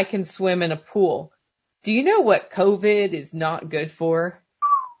if I can swim in a pool. Do you know what COVID is not good for?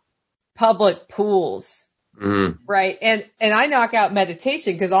 Public pools. Right. And I knock out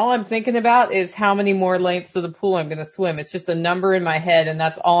meditation because all I'm thinking about is how many more lengths of the pool I'm going to swim. It's just a number in my head, and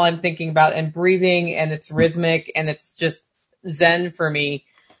that's all I'm thinking about, and breathing, and it's rhythmic, and it's just zen for me.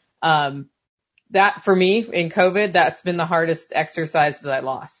 That for me in COVID, that's been the hardest exercise that I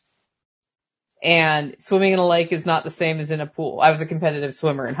lost. And swimming in a lake is not the same as in a pool. I was a competitive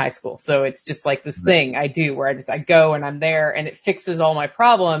swimmer in high school. So it's just like this thing I do where I go and I'm there, and it fixes all my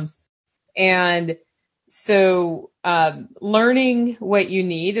problems. And so, learning what you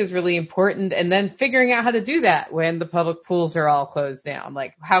need is really important, and then figuring out how to do that when the public pools are all closed down.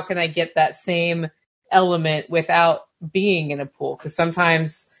 Like, how can I get that same element without being in a pool? Because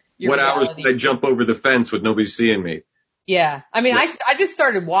sometimes what hours did I jump over the fence with nobody seeing me? Yeah. I mean, I just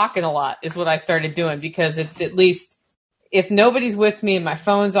started walking a lot is what I started doing, because it's at least, if nobody's with me and my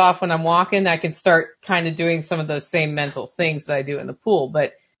phone's off when I'm walking, I can start kind of doing some of those same mental things that I do in the pool.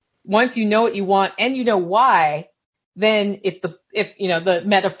 But once you know what you want and you know why, then if the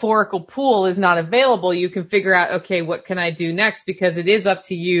metaphorical pool is not available, you can figure out, okay, what can I do next? Because it is up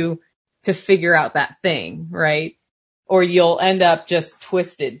to you to figure out that thing, right? Or you'll end up just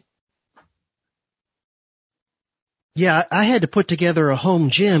twisted. Yeah, I had to put together a home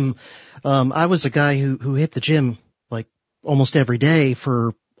gym. I was a guy who hit the gym like almost every day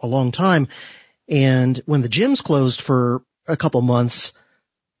for a long time. And when the gyms closed for a couple months,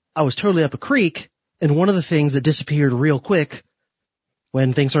 I was totally up a creek. And one of the things that disappeared real quick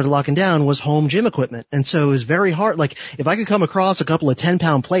when things started locking down was home gym equipment. And so it was very hard. Like if I could come across a couple of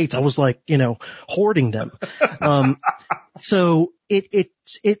 10-pound plates, I was like, hoarding them. So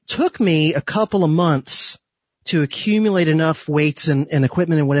it took me a couple of months to accumulate enough weights and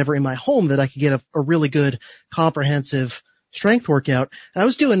equipment and whatever in my home that I could get a really good comprehensive strength workout. I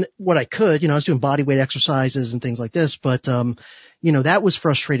was doing what I could, I was doing body weight exercises and things like this, but, that was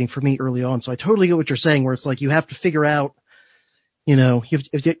frustrating for me early on. So I totally get what you're saying, where it's like you have to figure out, you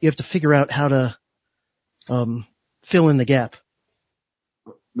have to figure out how to, fill in the gap.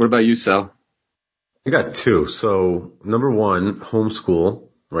 What about you, Sal? I got two. So number one, homeschool,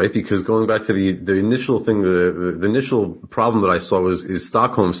 right? Because going back to the initial thing, the initial problem that I saw is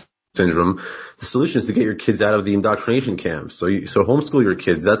Stockholm syndrome. The solution is to get your kids out of the indoctrination camps. So homeschool your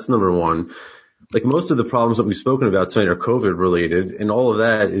kids. That's number one. Like most of the problems that we've spoken about tonight are COVID related, and all of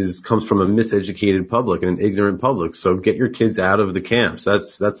that comes from a miseducated public and an ignorant public. So get your kids out of the camps.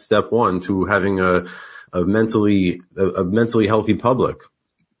 That's step one to having a mentally healthy public.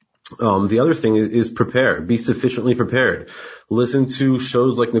 The other thing is prepare. Be sufficiently prepared. Listen to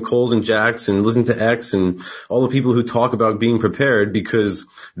shows like Nicole's and Jack's, and listen to X and all the people who talk about being prepared, because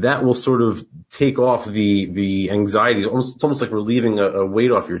that will sort of take off the anxiety. It's almost like relieving a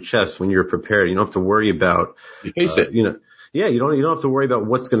weight off your chest when you're prepared. You don't have to worry about, you face it. Yeah, you don't have to worry about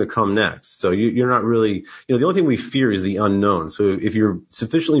what's going to come next. So you're not really, the only thing we fear is the unknown. So if you're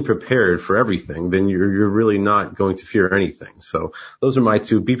sufficiently prepared for everything, then you're really not going to fear anything. So those are my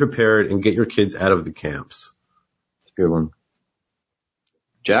two. Be prepared and get your kids out of the camps. That's a good one.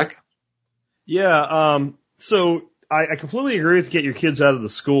 Jack? Yeah, so I completely agree with get your kids out of the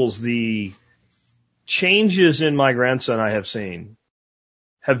schools. The changes in my grandson I have seen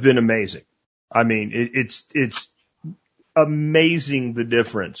have been amazing. I mean, it's amazing the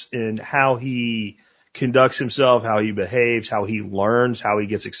difference in how he conducts himself, how he behaves, how he learns, how he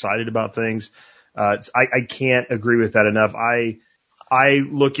gets excited about things. I can't agree with that enough. I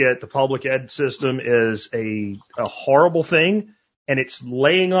look at the public ed system as a horrible thing, and it's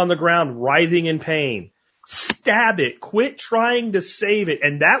laying on the ground, writhing in pain. Stab it. Quit trying to save it.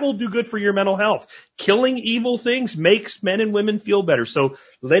 And that will do good for your mental health. Killing evil things makes men and women feel better. So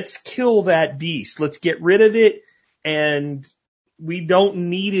let's kill that beast. Let's get rid of it. And we don't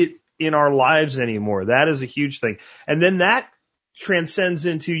need it in our lives anymore. That is a huge thing. And then that transcends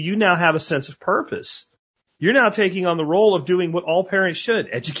into you now have a sense of purpose. You're now taking on the role of doing what all parents should,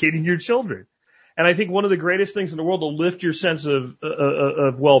 educating your children. And I think one of the greatest things in the world to lift your sense of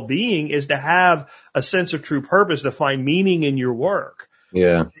well-being is to have a sense of true purpose, to find meaning in your work.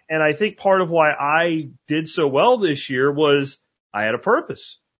 Yeah. And I think part of why I did so well this year was I had a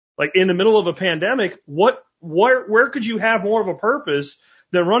purpose. Like in the middle of a pandemic, where could you have more of a purpose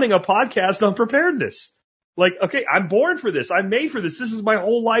than running a podcast on preparedness? Like, okay, I'm born for this. I'm made for this. This is my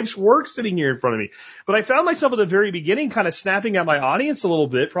whole life's work sitting here in front of me. But I found myself at the very beginning kind of snapping at my audience a little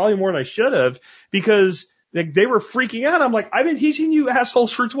bit, probably more than I should have, because they were freaking out. I'm like, I've been teaching you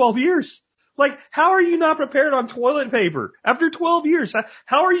assholes for 12 years. Like, how are you not prepared on toilet paper after 12 years?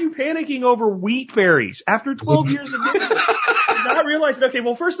 How are you panicking over wheat berries after 12 years of doing it? Not realizing, okay,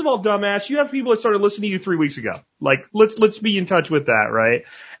 well, first of all, dumbass, you have people that started listening to you 3 weeks ago. Like, let's be in touch with that, right?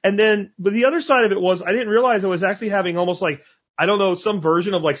 And then, but the other side of it was I didn't realize I was actually having almost like, I don't know, some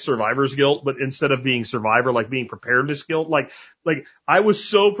version of like survivor's guilt, but instead of being survivor, like being preparedness guilt. Like I was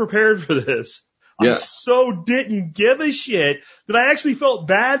so prepared for this. Yeah. I so didn't give a shit that I actually felt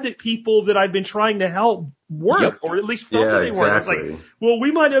bad that people that I've been trying to help weren't, or at least felt that they weren't. It's like, well,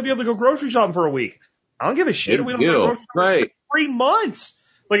 we might not be able to go grocery shopping for a week. I don't give a shit. We don't go grocery shopping for 3 months.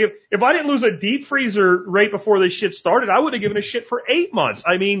 Like if I didn't lose a deep freezer right before this shit started, I would have given a shit for 8 months.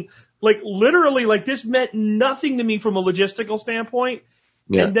 I mean, like literally, like this meant nothing to me from a logistical standpoint.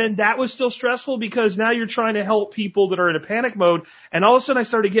 Yeah. And then that was still stressful because now you're trying to help people that are in a panic mode. And all of a sudden I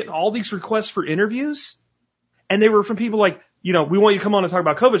started getting all these requests for interviews. And they were from people like, we want you to come on and talk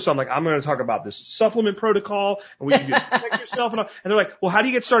about COVID. So I'm like, I'm going to talk about this supplement protocol and we can do protect yourself. And they're like, well, how do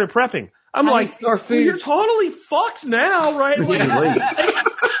you get started prepping? I'm like, well, you're totally fucked now, right?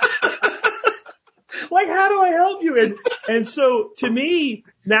 Like, how do I help you? And so to me,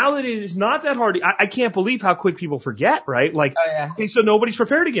 now that it is not that hard, I can't believe how quick people forget, right? Like, okay, so nobody's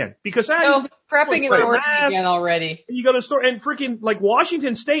prepared again because prepping is working again already. You go to the store and freaking like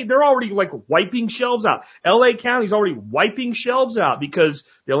Washington State, they're already like wiping shelves out. LA County's already wiping shelves out because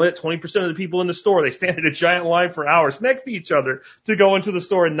they let 20% of the people in the store. They stand in a giant line for hours next to each other to go into the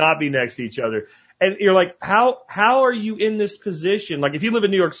store and not be next to each other. And you're like, how are you in this position? Like, if you live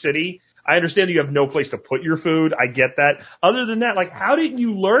in New York City, I understand you have no place to put your food. I get that. Other than that, like, how didn't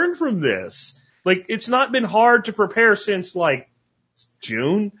you learn from this? Like, it's not been hard to prepare since like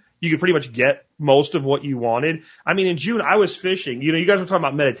June. You could pretty much get most of what you wanted. I mean, in June, I was fishing. You guys were talking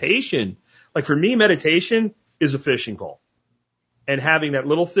about meditation. Like, for me, meditation is a fishing pole. And having that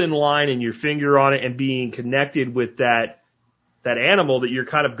little thin line and your finger on it and being connected with that animal that you're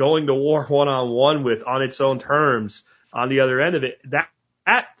kind of going to war one-on-one with on its own terms on the other end of it,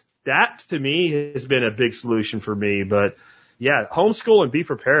 that to me has been a big solution for me. But yeah, homeschool and be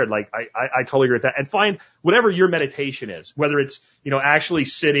prepared. Like, I totally agree with that. And find whatever your meditation is, whether it's, actually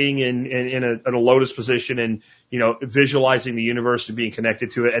sitting in a lotus position and, visualizing the universe and being connected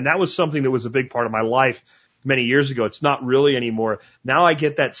to it. And that was something that was a big part of my life many years ago. It's not really anymore. Now I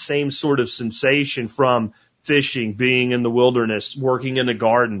get that same sort of sensation from fishing, being in the wilderness, working in the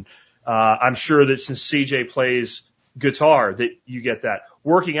garden. I'm sure that since CJ plays guitar that you get that.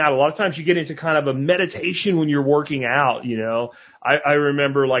 Working out, a lot of times you get into kind of a meditation when you're working out, I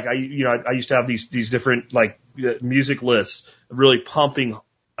remember like I used to have these different like music lists of really pumping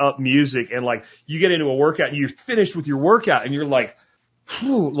up music, and like you get into a workout and you're finished with your workout and you're like,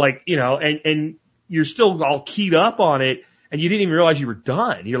 like, and you're still all keyed up on it and you didn't even realize you were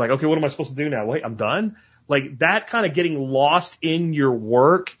done. You're like, okay, what am I supposed to do now? Wait, I'm done. Like that kind of getting lost in your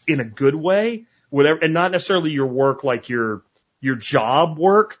work in a good way, whatever, and not necessarily your work like your job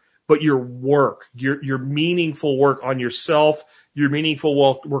work, but your work, your meaningful work on yourself, your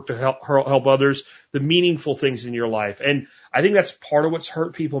meaningful work to help others, the meaningful things in your life. And I think that's part of what's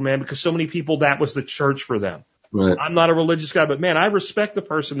hurt people, man, because so many people, that was the church for them. Right. I'm not a religious guy, but man, I respect the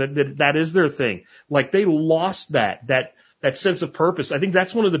person that is their thing. Like they lost that sense of purpose. I think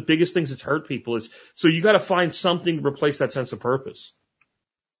that's one of the biggest things that's hurt people is, so you got to find something to replace that sense of purpose.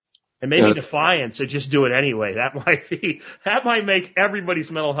 And maybe defiance, and just do it anyway. That might make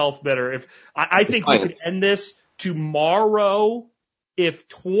everybody's mental health better. If I think we could end this tomorrow if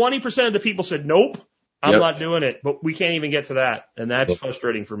 20% of the people said, nope, I'm not doing it. But we can't even get to that. And that's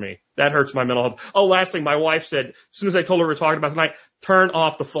frustrating for me. That hurts my mental health. Oh, last thing, my wife said, as soon as I told her we were talking about tonight, turn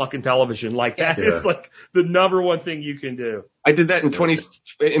off the fucking television. Like that is like the number one thing you can do. I did that in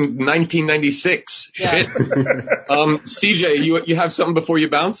 1996. Yeah. Shit. CJ, you have something before you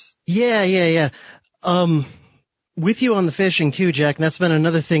bounce? Yeah. With you on the fishing too, Jack, and that's been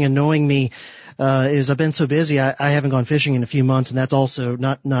another thing annoying me, is I've been so busy, I haven't gone fishing in a few months, and that's also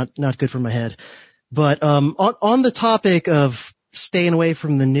not good for my head. But, on the topic of staying away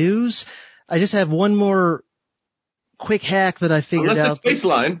from the news, I just have one more quick hack that I figured out.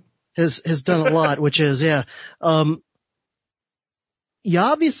 Baseline has done a lot, which is, you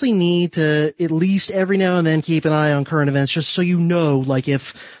obviously need to at least every now and then keep an eye on current events just so you know, like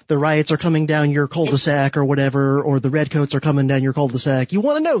if the riots are coming down your cul-de-sac or whatever, or the redcoats are coming down your cul-de-sac. You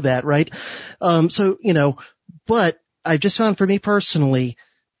want to know that, right? But I've just found for me personally,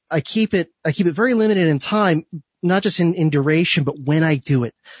 I keep it very limited in time, not just in duration, but when I do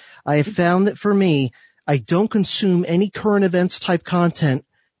it. I have found that for me, I don't consume any current events type content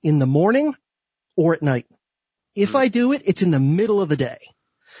in the morning or at night. If I do it, it's in the middle of the day.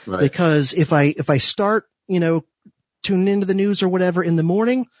 Right. Because if I start, tuning into the news or whatever in the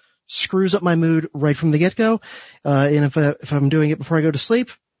morning, screws up my mood right from the get-go. And if I'm doing it before I go to sleep,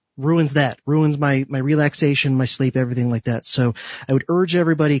 ruins my relaxation, my sleep, everything like that. So I would urge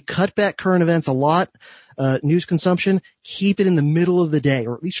everybody, cut back current events a lot, news consumption, keep it in the middle of the day,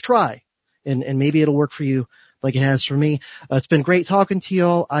 or at least try. And maybe it'll work for you like it has for me. It's been great talking to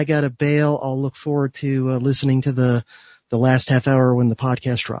y'all. I gotta bail. I'll look forward to listening to the last half hour when the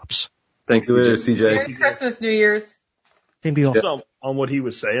podcast drops. Thanks later, CJ. Merry Christmas, New Year's. Same to you all. Yeah. On what he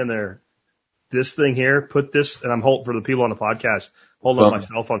was saying there, this thing here, put this, and I'm holding for the people on the podcast, holding on my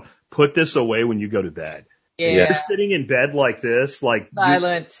cell phone, put this away when you go to bed. Yeah. You're sitting in bed like this, like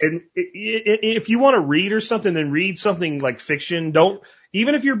silence. And if you want to read or something, then read something like fiction.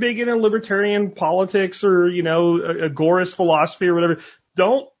 Even if you're big into libertarian politics or, agorist philosophy or whatever,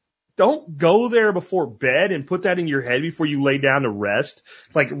 don't don't go there before bed and put that in your head before you lay down to rest.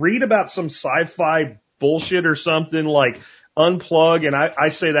 Like, read about some sci-fi bullshit or something, like unplug. And I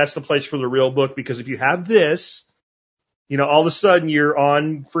say that's the place for the real book, because if you have this, you know, all of a sudden you're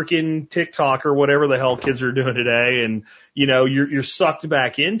on freaking TikTok or whatever the hell kids are doing today. And, you know, you're sucked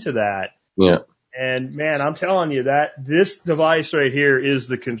back into that. Yeah. And man, I'm telling you that this device right here is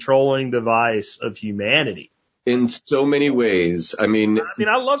the controlling device of humanity. In so many ways. I mean,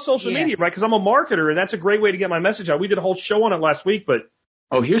 I love social media, right? Because I'm a marketer, and that's a great way to get my message out. We did a whole show on it last week, but.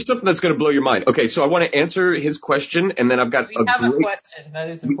 Oh, here's something that's going to blow your mind. Okay, so I want to answer his question, and then I've got a question that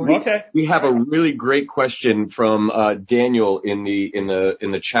is important. Okay. We have a really great question from Daniel in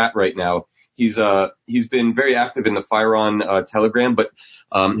the chat right now. He's been very active in the Fire On Telegram, but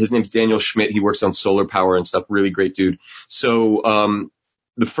his name's Daniel Schmidt. He works on solar power and stuff. Really great dude. So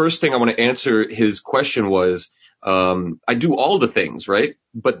the first thing I want to answer his question was, I do all the things, right?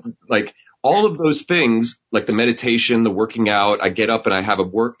 But like all of those things, like the meditation, the working out, I get up and I have a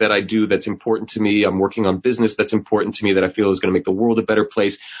work that I do that's important to me. I'm working on business that's important to me that I feel is going to make the world a better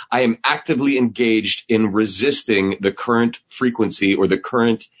place. I am actively engaged in resisting the current frequency or the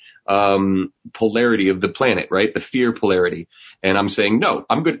current polarity of the planet, right? The fear polarity. And I'm saying, no,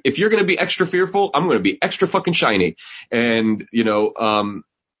 I'm good. If you're going to be extra fearful, I'm going to be extra fucking shiny. And, you know,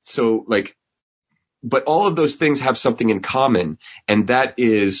 so like, but all of those things have something in common, and that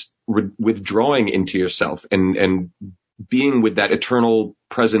is withdrawing into yourself and being with that eternal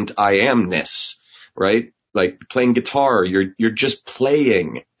present I amness, right? Like playing guitar, you're just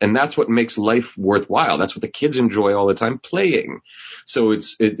playing, and that's what makes life worthwhile. That's what the kids enjoy all the time, playing. So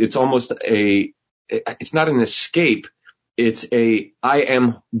it's almost it's not an escape. It's I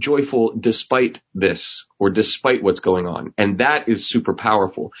am joyful despite this or despite what's going on. And that is super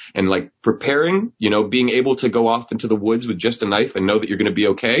powerful. And like preparing, you know, being able to go off into the woods with just a knife and know that you're going to be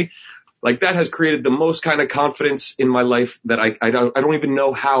okay. Like that has created the most kind of confidence in my life that I don't even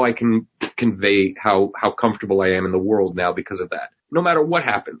know how I can convey how comfortable I am in the world now because of that. No matter what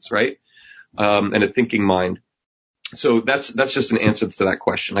happens, right? And a thinking mind. So that's just an answer to that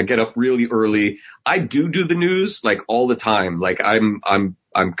question. I get up really early. I do the news like all the time. Like I'm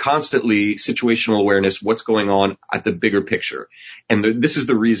constantly situational awareness, what's going on at the bigger picture. And this is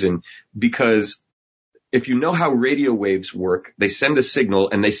the reason, because if you know how radio waves work, they send a signal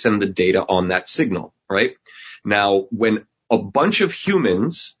and they send the data on that signal, right? Now, when a bunch of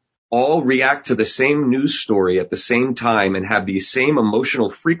humans all react to the same news story at the same time and have the same emotional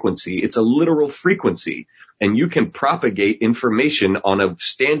frequency, it's a literal frequency. And you can propagate information on a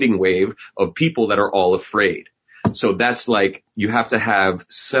standing wave of people that are all afraid. So that's like, you have to have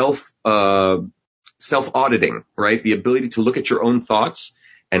self-auditing, right? The ability to look at your own thoughts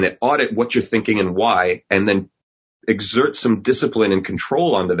and audit what you're thinking and why, and then exert some discipline and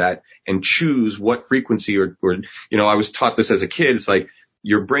control onto that and choose what frequency or, you know, I was taught this as a kid. It's like,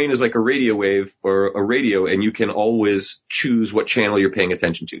 your brain is like a radio wave or a radio, and you can always choose what channel you're paying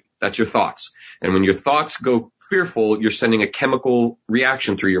attention to. That's your thoughts. And when your thoughts go fearful, you're sending a chemical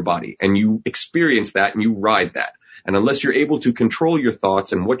reaction through your body, and you experience that and you ride that. And unless you're able to control your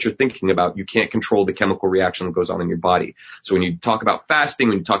thoughts and what you're thinking about, you can't control the chemical reaction that goes on in your body. So when you talk about fasting,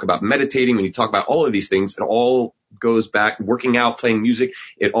 when you talk about meditating, when you talk about all of these things, it all goes back, working out, playing music,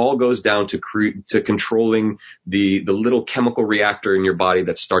 it all goes down to controlling the little chemical reactor in your body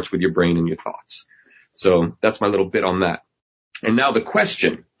that starts with your brain and your thoughts. So that's my little bit on that. And now the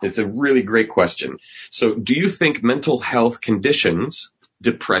question, it's a really great question. So do you think mental health conditions,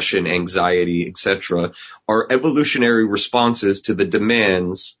 depression, anxiety, etc., are evolutionary responses to the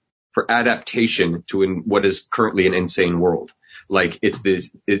demands for adaptation to what is currently an insane world? Like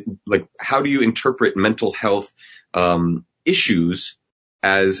like how do you interpret mental health issues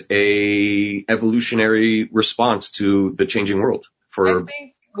as a evolutionary response to the changing world? I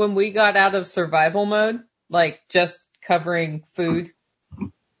think when we got out of survival mode, like just covering food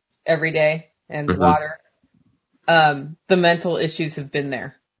every day and water, the mental issues have been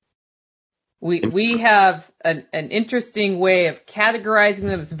there. We have an interesting way of categorizing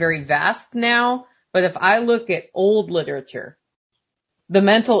them. It's very vast now, but if I look at old literature, the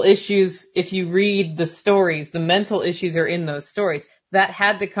mental issues, if you read the stories, the mental issues are in those stories. That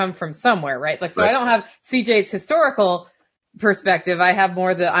had to come from somewhere, right? Like, so right. I don't have CJ's historical perspective. I have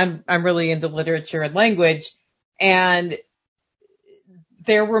more I'm really into literature and language, and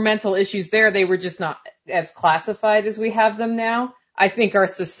there were mental issues there. They were just not as classified as we have them now. I think our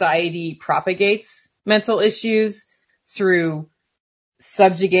society propagates mental issues through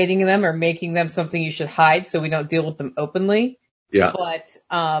subjugating them or making them something you should hide so we don't deal with them openly. Yeah. But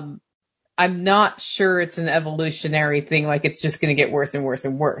I'm not sure it's an evolutionary thing, like it's just going to get worse and worse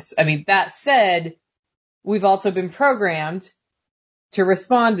and worse. I mean, that said, we've also been programmed to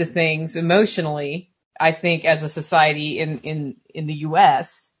respond to things emotionally, I think, as a society in the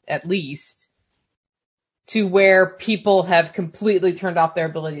US, at least, to where people have completely turned off their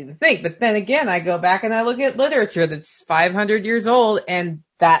ability to think. But then again, I go back and I look at literature that's 500 years old, and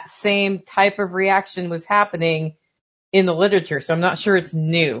that same type of reaction was happening in the literature. So I'm not sure it's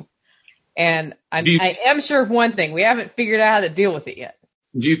new. And I am sure of one thing. We haven't figured out how to deal with it yet.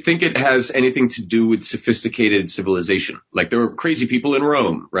 Do you think it has anything to do with sophisticated civilization? Like, there were crazy people in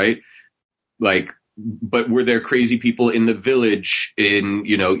Rome, right? Like, but were there crazy people in the village in,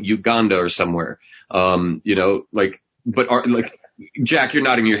 Uganda or somewhere? Jack, you're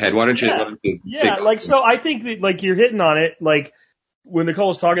nodding your head. Why don't you? Yeah. So I think that, like, you're hitting on it. Like, when Nicole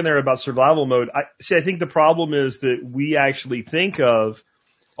was talking there about survival mode, I think the problem is that we actually think of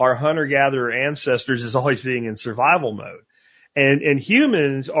our hunter-gatherer ancestors as always being in survival mode. And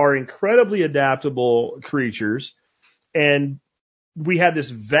humans are incredibly adaptable creatures. And we had this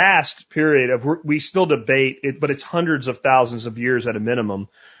vast period of, we still debate it, but it's hundreds of thousands of years at a minimum,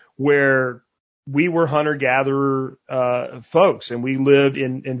 where we were hunter-gatherer folks, and we lived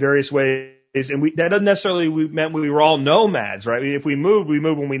in various ways. And that doesn't necessarily mean we were all nomads, right? If we moved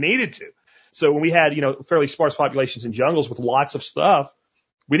when we needed to. So when we had, fairly sparse populations in jungles with lots of stuff,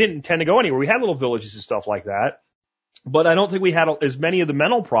 we didn't tend to go anywhere. We had little villages and stuff like that. But I don't think we had as many of the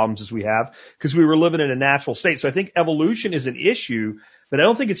mental problems as we have, because we were living in a natural state. So I think evolution is an issue, but I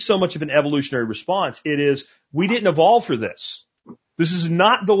don't think it's so much of an evolutionary response. It is, we didn't evolve for this. This is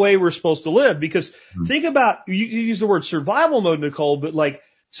not the way we're supposed to live. Because think about, you use the word survival mode, Nicole, but like,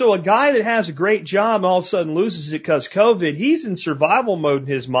 so a guy that has a great job and all of a sudden loses it because COVID, he's in survival mode in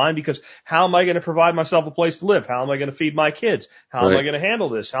his mind, because how am I going to provide myself a place to live? How am I going to feed my kids? How am I going to handle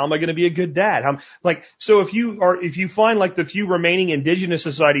this? How am I going to be a good dad? So if you find like the few remaining indigenous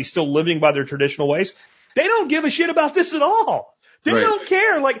societies still living by their traditional ways, they don't give a shit about this at all. They don't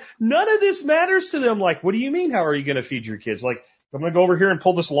care. Like, none of this matters to them. Like, what do you mean? How are you going to feed your kids? Like, I'm going to go over here and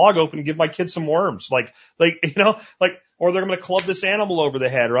pull this log open and give my kids some worms. Or they're going to club this animal over the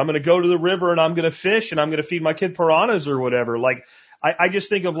head, or I'm going to go to the river and I'm going to fish and I'm going to feed my kid piranhas or whatever. Like, I just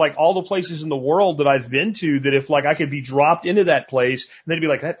think of like all the places in the world that I've been to that if like I could be dropped into that place and they'd be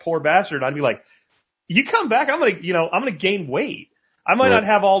like, that poor bastard. I'd be like, you come back, I'm going to gain weight. I might not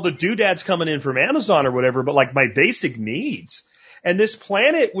have all the doodads coming in from Amazon or whatever, but like my basic needs. And this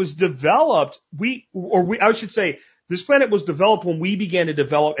planet was developed, this planet was developed when we began to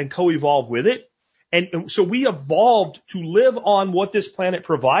develop and co-evolve with it. And so we evolved to live on what this planet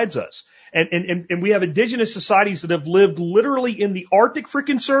provides us. And we have indigenous societies that have lived literally in the Arctic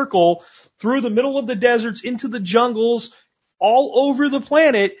freaking circle, through the middle of the deserts, into the jungles, all over the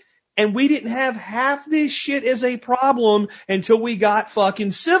planet. And we didn't have half this shit as a problem until we got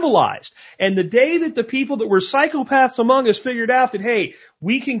fucking civilized. And the day that the people that were psychopaths among us figured out that, hey,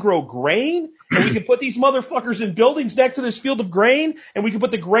 we can grow grain, and we can put these motherfuckers in buildings next to this field of grain, and we can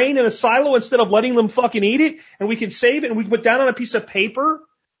put the grain in a silo instead of letting them fucking eat it, and we can save it, and we can put down on a piece of paper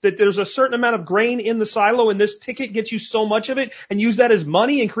that there's a certain amount of grain in the silo, and this ticket gets you so much of it, and use that as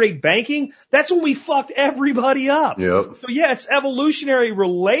money and create banking. That's when we fucked everybody up. Yep. So yeah, it's evolutionary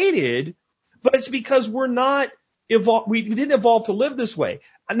related, but it's because we're not we didn't evolve to live this way.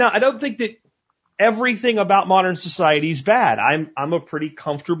 Now, I don't think that everything about modern society is bad. I'm a pretty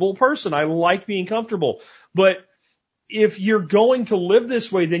comfortable person. I like being comfortable. But if you're going to live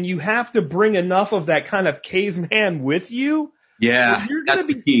this way, then you have to bring enough of that kind of caveman with you. Yeah, you're going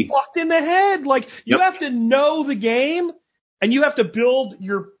to be fucked in the head. Like, you have to know the game, and you have to build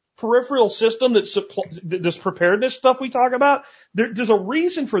your peripheral system this preparedness stuff we talk about. There's a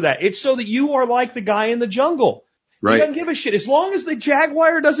reason for that. It's so that you are like the guy in the jungle. Right. He doesn't give a shit. As long as the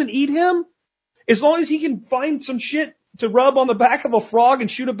jaguar doesn't eat him, as long as he can find some shit to rub on the back of a frog and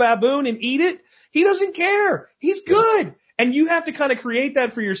shoot a baboon and eat it, he doesn't care. He's good. And you have to kind of create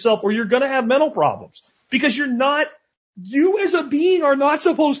that for yourself, or you're going to have mental problems, because you as a being are not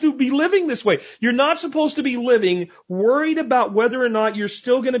supposed to be living this way. You're not supposed to be living worried about whether or not you're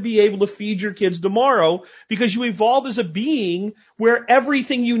still going to be able to feed your kids tomorrow, because you evolved as a being where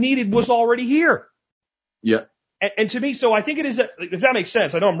everything you needed was already here. Yeah. And to me, so I think it is, if that makes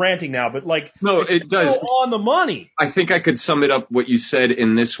sense. I know I'm ranting now, but like, no, it does. On the money. I think I could sum it up what you said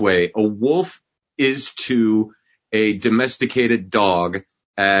in this way. A wolf is to a domesticated dog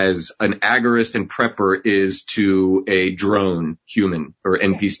as an agorist and prepper is to a drone human, or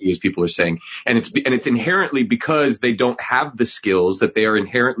NPC as people are saying. And it's inherently because they don't have the skills that they are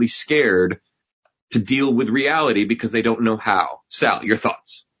inherently scared to deal with reality because they don't know how. Sal, your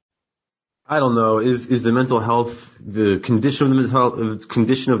thoughts? I don't know. Is the mental health, the condition of the mental health,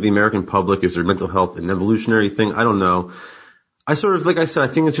 condition of the American public, is their mental health an evolutionary thing? I don't know. I sort of, like I said, I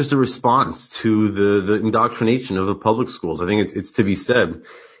think it's just a response to the indoctrination of the public schools. I think it's to be said.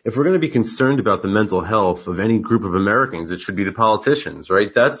 If we're going to be concerned about the mental health of any group of Americans, it should be the politicians,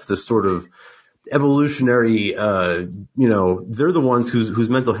 right? That's the sort of evolutionary, they're the ones whose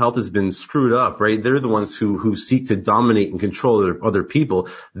mental health has been screwed up, right? They're the ones who seek to dominate and control other people.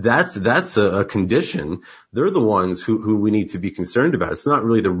 That's a condition. They're the ones who we need to be concerned about. It's not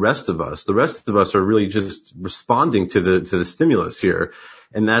really the rest of us. The rest of us are really just responding to the stimulus here.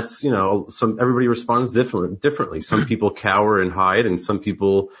 And that's, everybody responds differently. Some people cower and hide, and some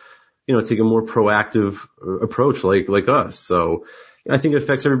people, take a more proactive approach like us. So I think it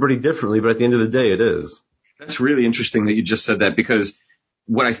affects everybody differently, but at the end of the day, it is. That's really interesting that you just said that, because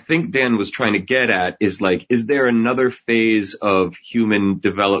what I think Dan was trying to get at is is there another phase of human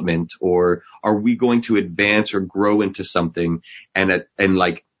development, or are we going to advance or grow into something? And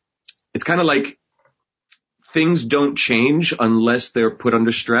it's kind of like things don't change unless they're put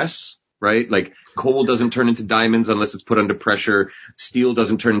under stress, right? Like coal doesn't turn into diamonds unless it's put under pressure. Steel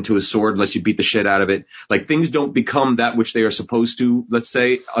doesn't turn into a sword unless you beat the shit out of it. Like things don't become that which they are supposed to, let's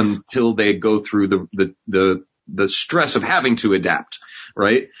say, until they go through the stress of having to adapt,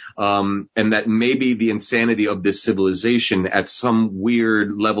 right? And that maybe the insanity of this civilization at some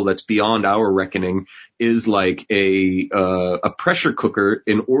weird level that's beyond our reckoning is like a pressure cooker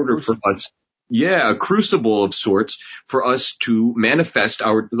in order for us. Yeah, a crucible of sorts for us to manifest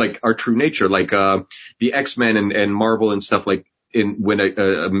our true nature, the X-Men and Marvel and stuff. Like when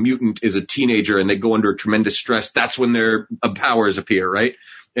a mutant is a teenager and they go under tremendous stress, that's when their powers appear, right?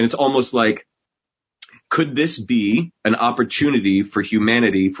 And it's almost like, could this be an opportunity for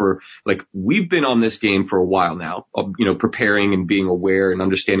humanity we've been on this game for a while now, preparing and being aware and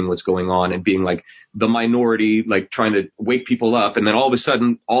understanding what's going on and being like the minority, trying to wake people up. And then all of a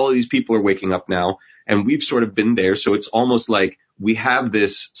sudden, all of these people are waking up now, and we've sort of been there. So it's almost like we have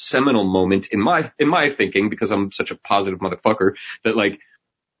this seminal moment in my thinking, because I'm such a positive motherfucker, that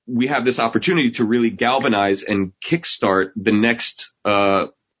we have this opportunity to really galvanize and kickstart the next,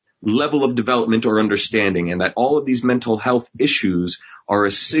 level of development or understanding, and that all of these mental health issues are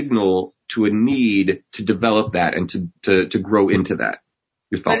a signal to a need to develop that and to grow into that.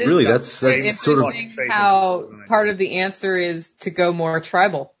 Your thought? Really, that's sort of how part of the answer is to go more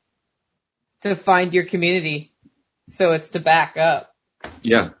tribal, to find your community. So it's to back up.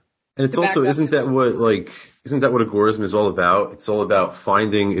 Yeah. And it's also, isn't that what agorism is all about? It's all about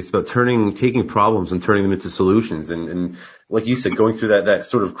it's about taking problems and turning them into solutions. And like you said, going through that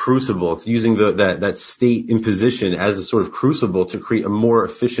sort of crucible. It's using that state imposition as a sort of crucible to create a more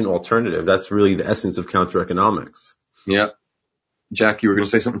efficient alternative. That's really the essence of counter-economics. Yeah. Jack, you were going to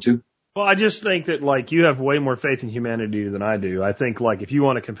say something too? Well, I just think that you have way more faith in humanity than I do. I think if you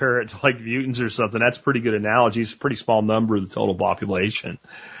want to compare it to mutants or something, that's a pretty good analogy. It's a pretty small number of the total population.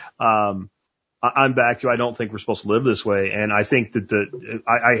 I'm back to, I don't think we're supposed to live this way. And I think that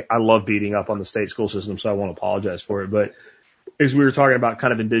I love beating up on the state school system, so I won't apologize for it. But as we were talking about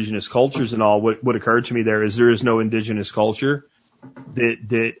kind of indigenous cultures and all, what occurred to me there is no indigenous culture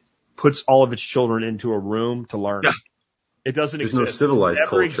that puts all of its children into a room to learn. Yeah. It doesn't There's exist. no civilized it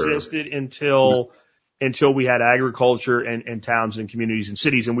never culture. existed until we had agriculture and towns and communities and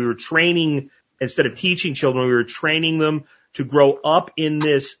cities. And we were training, instead of teaching children, we were training them to grow up in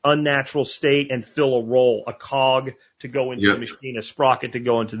this unnatural state and fill a role, a cog to go into the machine, a sprocket to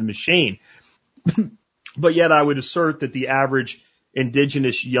go into the machine. But yet I would assert that the average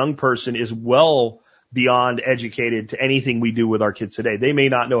indigenous young person is well beyond educated to anything we do with our kids today. They may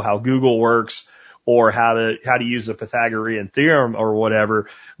not know how Google works or how to use a Pythagorean theorem or whatever,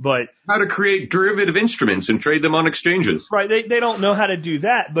 but how to create derivative instruments and trade them on exchanges. Right. They don't know how to do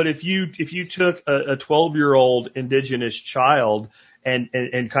that. But if you took a 12-year-old indigenous child and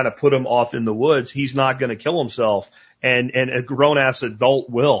kind of put him off in the woods, he's not going to kill himself. And a grown ass adult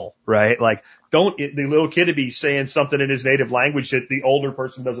will, right? The little kid to be saying something in his native language that the older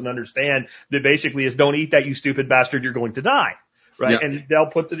person doesn't understand, that basically is, don't eat that, you stupid bastard, you're going to die. Right. Yeah. And they'll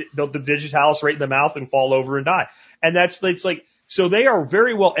put the digitalis right in the mouth and fall over and die. And so they are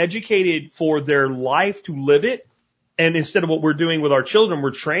very well educated for their life to live it. And instead of what we're doing with our children,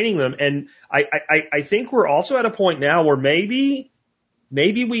 we're training them. And I think we're also at a point now where maybe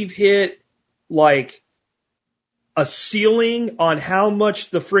we've hit a ceiling on how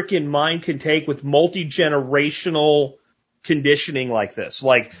much the frickin' mind can take with multi-generational conditioning like this.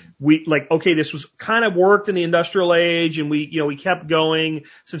 Okay, this was kind of worked in the industrial age, and we kept going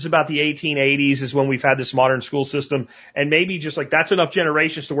since about the 1880s is when we've had this modern school system. And maybe just like that's enough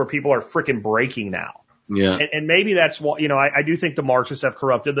generations to where people are freaking breaking now. Yeah. And maybe that's what, I do think the Marxists have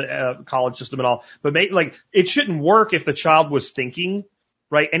corrupted the college system and all, but it shouldn't work if the child was thinking,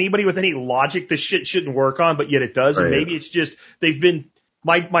 right? Anybody with any logic, this shit shouldn't work on, but yet it does. Right. And maybe it's just,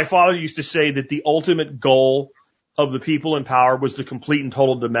 my father used to say that the ultimate goal of the people in power was the complete and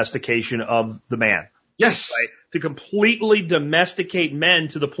total domestication of the man. Yes. Right? To completely domesticate men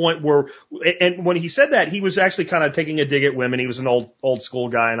to the point where, and when he said that, he was actually kind of taking a dig at women. He was an old school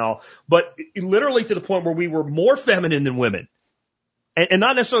guy and all, but literally to the point where we were more feminine than women. And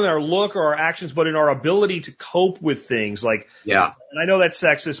not necessarily in our look or our actions, but in our ability to cope with things. Yeah. And I know that's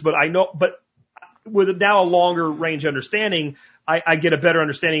sexist, but with now a longer range understanding, I get a better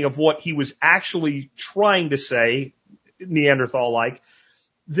understanding of what he was actually trying to say, Neanderthal-like,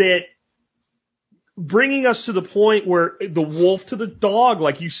 that bringing us to the point where the wolf to the dog,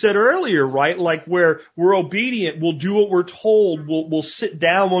 like you said earlier, right? Like where we're obedient, we'll do what we're told, we'll sit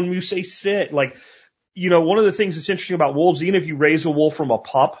down when we say sit. One of the things that's interesting about wolves, even if you raise a wolf from a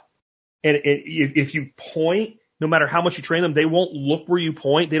pup, and if you point, no matter how much you train them, they won't look where you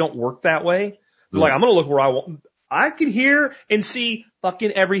point. They don't work that way. They're like, I'm going to look where I want. I can hear and see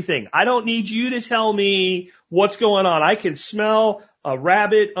fucking everything. I don't need you to tell me what's going on. I can smell a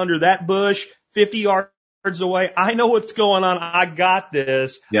rabbit under that bush 50 yards away. I know what's going on. I got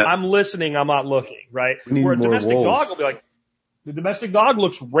this. Yep. I'm listening. I'm not looking, right? Where a domestic dog will be like, the domestic dog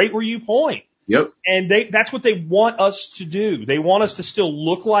looks right where you point. Yep. And that's what they want us to do. They want us to still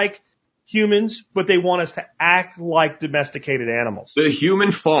look like humans, but they want us to act like domesticated animals. The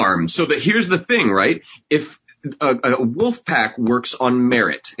human farm. So here's the thing, right? If a wolf pack works on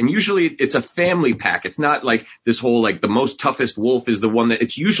merit, and usually it's a family pack. It's not like this whole, the most toughest wolf is the one that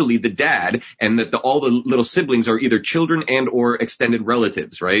it's usually the dad, and that all the little siblings are either children and or extended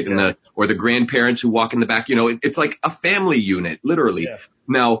relatives, right? Yeah. Or the grandparents who walk in the back, it's like a family unit, literally. Yeah.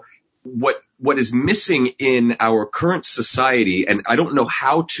 Now, what is missing in our current society, and I don't know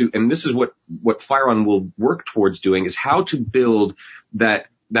how to, and this is what Fire On will work towards doing, is how to build that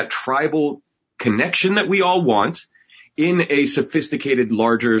tribal connection that we all want in a sophisticated,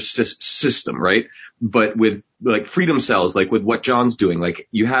 larger system, right? But with freedom cells, with what John's doing,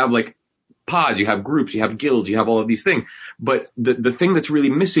 you have pods, you have groups, you have guilds, you have all of these things. But the thing that's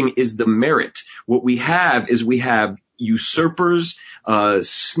really missing is the merit. What we have is usurpers,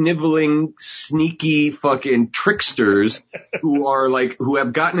 sniveling, sneaky fucking tricksters who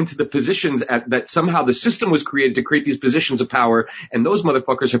have gotten into the positions that somehow the system was created to create these positions of power, and those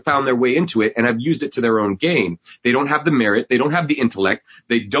motherfuckers have found their way into it and have used it to their own gain. They don't have the merit, they don't have the intellect,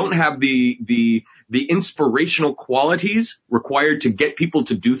 they don't have the inspirational qualities required to get people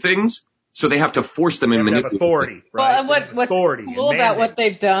to do things, so they have to force them and manipulate authority, right? Well, and what's cool about what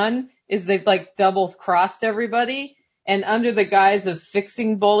they've done is they've double crossed everybody. And under the guise of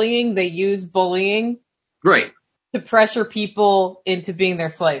fixing bullying, they use bullying, right, to pressure people into being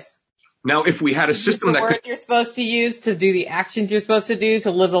their slaves. Now, if we had a system that words you're supposed to use to do the actions you're supposed to do, to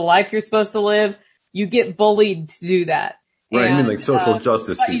live the life you're supposed to live, you get bullied to do that. Right, and, you mean social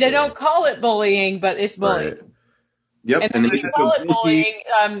justice people. They don't call it bullying, but it's bullying. Right. Yep. And if you call it bullying,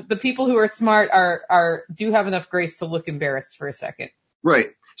 the people who are smart do have enough grace to look embarrassed for a second.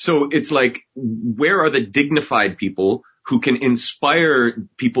 Right. So it's where are the dignified people who can inspire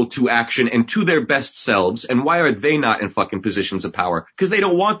people to action and to their best selves, and why are they not in fucking positions of power? Because they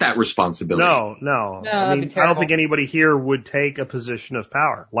don't want that responsibility. No. I don't think anybody here would take a position of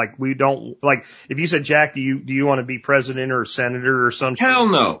power. We don't, if you said, Jack, do you want to be president or senator or something? Hell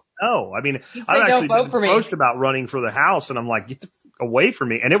no. No, I've actually been approached about running for the House, and I'm like, get the away from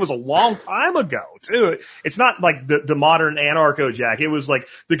me. And it was a long time ago, too. It's not like the modern anarcho Jack. It was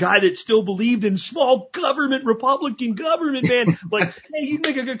the guy that still believed in small government, Republican government, man. Hey, you'd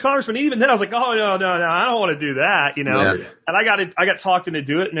make a good congressman. Even then I was like, oh, no, I don't want to do that, Yeah. And I got talked into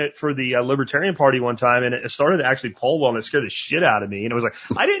doing it for the Libertarian Party one time, and it started to actually poll well, and it scared the shit out of me. And it was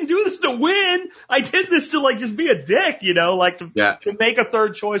I didn't do this to win. I did this to just be a dick, to make a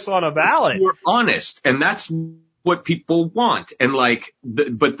third choice on a ballot. We're honest, and that's what people want. And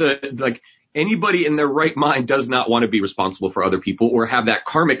anybody in their right mind does not want to be responsible for other people or have that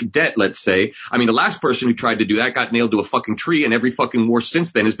karmic debt, let's say. I mean, the last person who tried to do that got nailed to a fucking tree, and every fucking war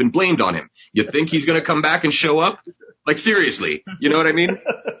since then has been blamed on him. You think he's going to come back and show up? Seriously, you know what I mean?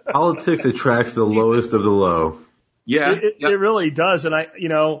 Politics attracts the lowest of the low. Yeah. It really does. And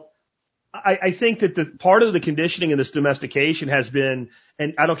I think that the part of the conditioning in this domestication has been,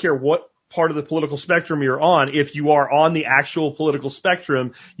 and I don't care what part of the political spectrum you're on. If you are on the actual political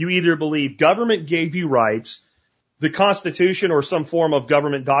spectrum, you either believe government gave you rights, the Constitution or some form of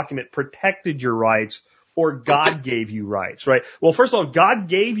government document protected your rights, or God gave you rights, right? Well, first of all, God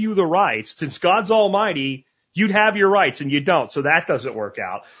gave you the rights. Since God's almighty, you'd have your rights, and you don't, so that doesn't work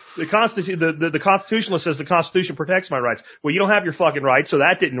out. The Constitutionalist says the Constitution protects my rights. Well, you don't have your fucking rights, so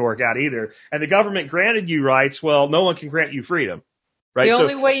that didn't work out either. And the government granted you rights. Well, no one can grant you freedom, right? The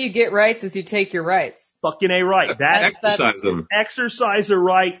only way you get rights is you take your rights. Fucking A right. Exercise them. Exercise a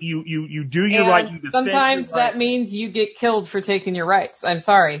right. You do your right. You defend sometimes your right. that means you get killed for taking your rights. I'm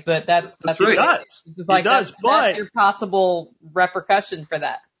sorry, but that's right. It does. It's like it does, that's your possible repercussion for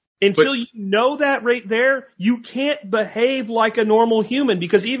that. Until you know that right there, you can't behave like a normal human,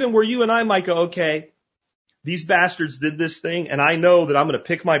 because even where you and I might go, okay, these bastards did this thing, and I know that I'm going to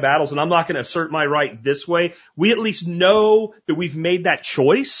pick my battles, and I'm not going to assert my right this way. We at least know that we've made that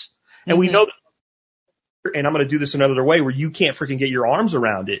choice, and we know that, and I'm going to do this another way where you can't freaking get your arms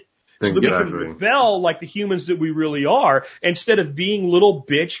around it. So that we can rebel like the humans that we really are, instead of being little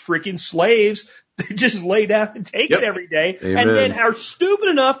bitch freaking slaves that just lay down and take it every day. Amen. And then are stupid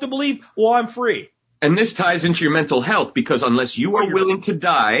enough to believe, well, I'm free. And this ties into your mental health, because unless you are willing to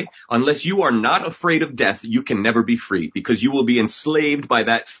die, unless you are not afraid of death, you can never be free, because you will be enslaved by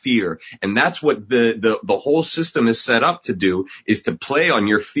that fear. And that's what the whole system is set up to do, is to play on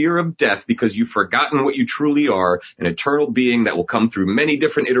your fear of death, because you've forgotten what you truly are, an eternal being that will come through many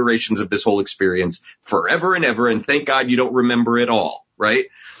different iterations of this whole experience forever and ever. And thank God you don't remember it all, right?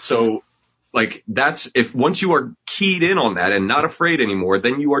 So, like, that's, if once you are keyed in on that and not afraid anymore,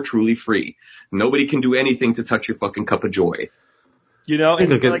 then you are truly free. Nobody can do anything to touch your fucking cup of joy. You know,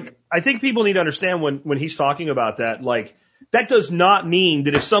 and like, I think people need to understand when he's talking about that, like, that does not mean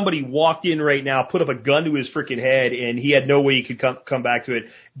that if somebody walked in right now, put up a gun to his freaking head, and he had no way he could come back to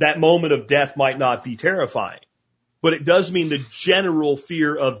it, that moment of death might not be terrifying. But it does mean the general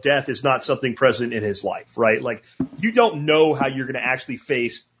fear of death is not something present in his life, right? Like, you don't know how you're going to actually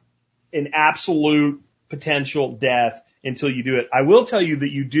face an absolute potential death until you do it. I will tell you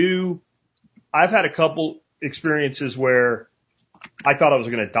that you do. I've had a couple experiences where I thought I was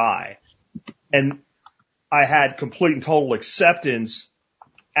going to die, and I had complete and total acceptance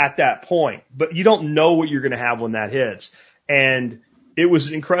at that point, but you don't know what you're going to have when that hits. And it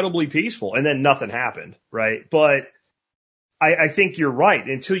was incredibly peaceful, and then nothing happened, right? But I think you're right.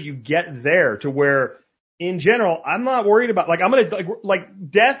 Until you get there to where, in general, I'm not worried about, like, I'm going to, like,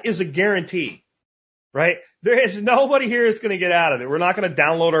 death is a guarantee. Right? There is nobody here that's going to get out of it. We're not going to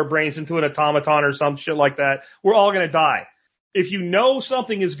download our brains into an automaton or some shit like that. We're all going to die. If you know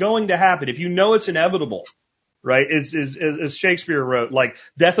something is going to happen, if you know it's inevitable, right? As Shakespeare wrote, like,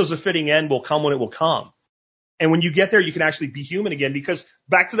 death is a fitting end, will come when it will come. And when you get there, you can actually be human again, because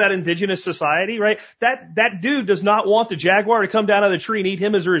back to that indigenous society, right? That dude does not want the jaguar to come down out of the tree and eat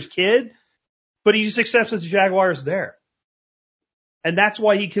him as his kid, but he just accepts that the jaguar is there. And that's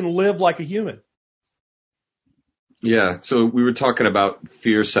why he can live like a human. Yeah, so we were talking about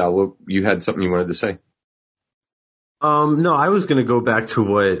fear, Sal. You had something you wanted to say? No, I was going to go back to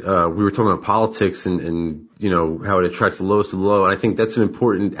what we were talking about, politics and you know, how it attracts the lowest of the low. And I think that's an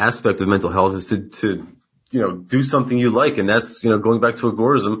important aspect of mental health, is to you know, do something you like. And that's, you know, going back to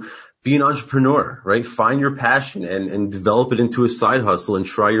agorism, be an entrepreneur, right? Find your passion and develop it into a side hustle, and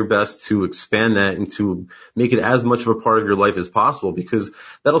try your best to expand that and to make it as much of a part of your life as possible, because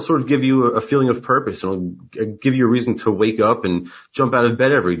that'll sort of give you a feeling of purpose. It'll give you a reason to wake up and jump out of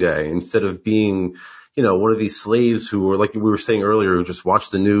bed every day, instead of being, you know, one of these slaves who were, like we were saying earlier, who just watch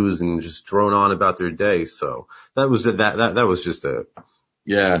the news and just drone on about their day. So that was just it.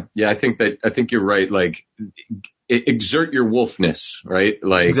 Yeah. I think you're right. Like, exert your wolfness, right?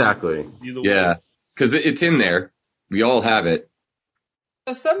 Like, exactly. Yeah, because it's in there. We all have it.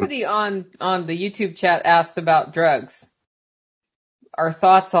 So somebody on the YouTube chat asked about drugs. Our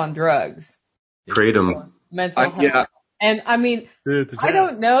thoughts on drugs. Kratom. Mental health. Yeah. And I mean, I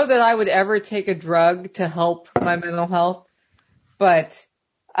don't know that I would ever take a drug to help my mental health, but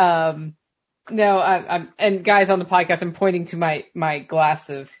no, I'm and guys on the podcast, I'm pointing to my glass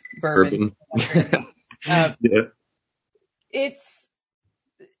of bourbon. Yeah.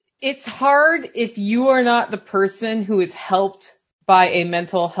 It's hard if you are not the person who is helped by a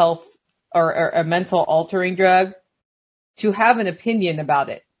mental health or a mental altering drug to have an opinion about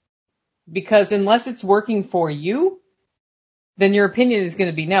it. Because unless it's working for you, then your opinion is going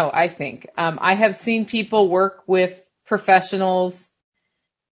to be no, I think. I have seen people work with professionals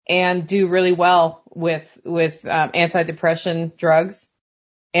and do really well with antidepressant drugs.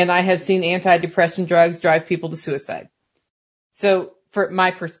 And I have seen antidepressant drugs drive people to suicide. So for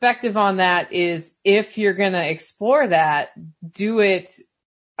my perspective on that is, if you're going to explore that, do it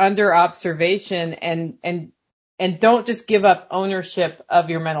under observation and don't just give up ownership of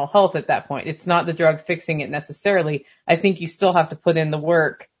your mental health at that point. It's not the drug fixing it necessarily. I think you still have to put in the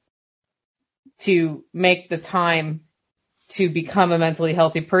work to make the time to become a mentally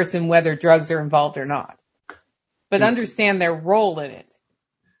healthy person, whether drugs are involved or not. But understand their role in it.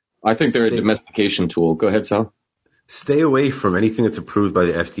 I think they're a domestication tool. Go ahead, Sal. Stay away from anything that's approved by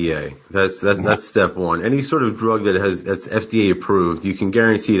the FDA. That's step one. Any sort of drug that's FDA approved, you can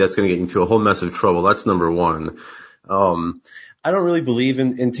guarantee that's going to get into a whole mess of trouble. That's number one. I don't really believe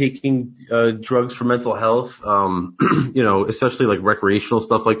in taking drugs for mental health. Especially like recreational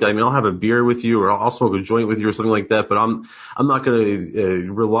stuff like that. I mean, I'll have a beer with you, or I'll smoke a joint with you, or something like that. But I'm not going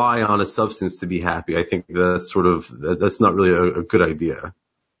to rely on a substance to be happy. I think that's not really a good idea.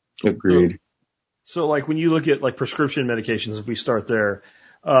 Agreed. So like when you look at like prescription medications, if we start there,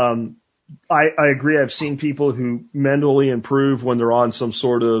 I agree. I've seen people who mentally improve when they're on some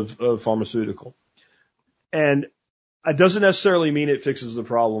sort of pharmaceutical. And it doesn't necessarily mean it fixes the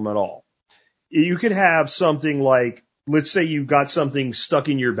problem at all. You could have something like, let's say you've got something stuck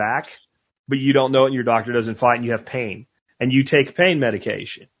in your back, but you don't know it and your doctor doesn't find it and you have pain and you take pain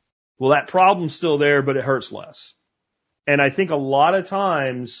medication. Well, that problem's still there, but it hurts less. And I think a lot of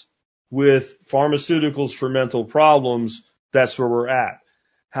times with pharmaceuticals for mental problems, that's where we're at.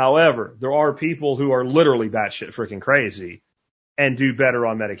 However, there are people who are literally batshit freaking crazy and do better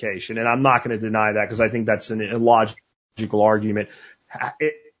on medication. And I'm not going to deny that because I think that's an illogical argument.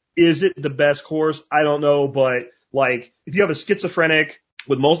 Is it the best course? I don't know. But like, if you have a schizophrenic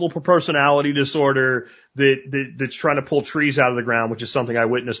with multiple personality disorder that's trying to pull trees out of the ground, which is something I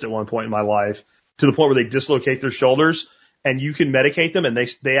witnessed at one point in my life, to the point where they dislocate their shoulders, and you can medicate them and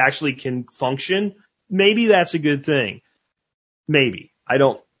they actually can function, maybe that's a good thing. Maybe. I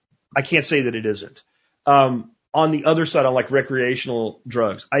can't say that it isn't. On the other side, on like recreational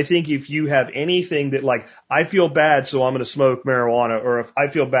drugs, I think if you have anything that like, I feel bad, so I'm going to smoke marijuana, or if I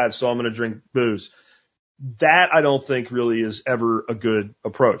feel bad, so I'm going to drink booze, that I don't think really is ever a good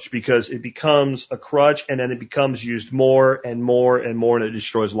approach, because it becomes a crutch and then it becomes used more and more and more, and it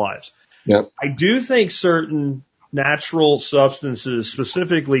destroys lives. Yep. I do think certain natural substances,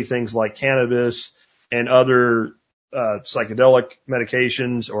 specifically things like cannabis and other psychedelic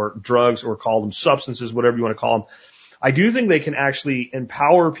medications or drugs, or call them substances, whatever you want to call them, I do think they can actually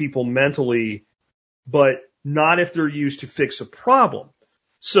empower people mentally, but not if they're used to fix a problem.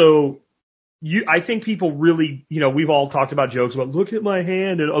 So I think people really, we've all talked about jokes about, look at my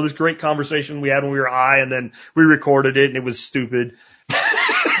hand, and this great conversation we had when we were high, and then we recorded it and it was stupid.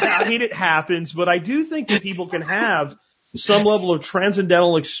 I mean, it happens, but I do think that people can have some level of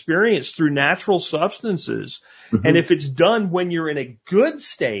transcendental experience through natural substances. Mm-hmm. And if it's done when you're in a good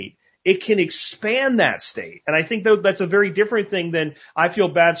state, it can expand that state. And I think that's a very different thing than, I feel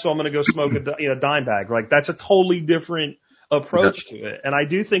bad, so I'm going to go smoke a dime bag. Like, that's a totally different approach to it. And I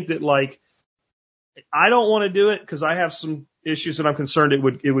do think that, like, I don't want to do it because I have some issues that I'm concerned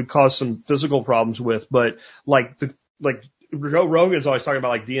it would cause some physical problems with. But Joe Rogan's always talking about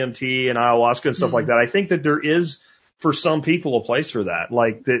like DMT and ayahuasca and stuff mm-hmm. like that. I think that there is, for some people, a place for that,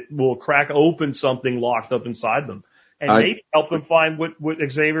 like that will crack open something locked up inside them and maybe help them find what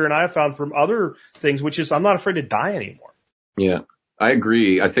Xavier and I have found from other things, which is, I'm not afraid to die anymore. Yeah, I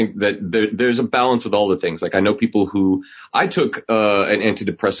agree. I think that there's a balance with all the things. Like, I know people who, I took an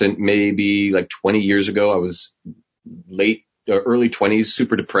antidepressant maybe like 20 years ago. I was early 20s,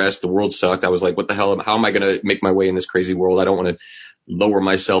 super depressed. The world sucked. I was like, what the hell? How am I going to make my way in this crazy world? I don't want to lower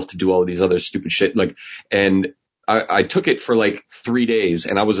myself to do all of these other stupid shit. And I took it for like 3 days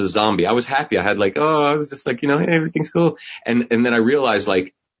and I was a zombie. I was happy. I was just like, hey, everything's cool. And then I realized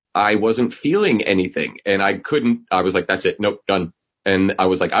like I wasn't feeling anything and I was like, that's it. Nope, done. And I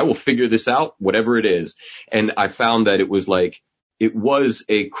was like, I will figure this out, whatever it is. And I found that it was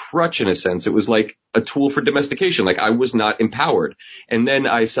a crutch in a sense. It was like a tool for domestication. Like, I was not empowered. And then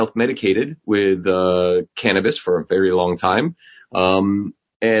I self-medicated with cannabis for a very long time. And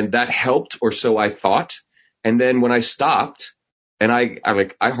that helped, or so I thought. And then when I stopped, and I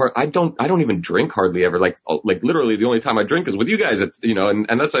don't even drink hardly ever. Like literally the only time I drink is with you guys. It's,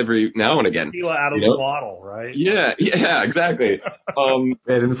 and that's every now and again. Tequila out of the bottle, right? Yeah, exactly.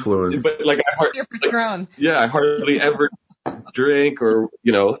 Bad influence. But I hardly ever drink, or,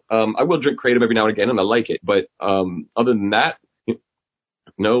 I will drink Kratom every now and again, and I like it. But other than that,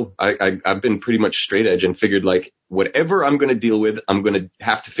 no, I've been pretty much straight edge and figured like whatever I'm going to deal with, I'm going to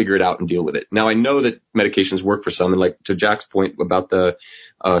have to figure it out and deal with it. Now, I know that medications work for some, and like to Jack's point about the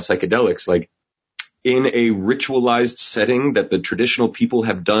psychedelics, like in a ritualized setting that the traditional people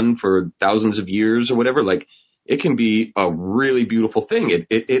have done for thousands of years or whatever, like it can be a really beautiful thing.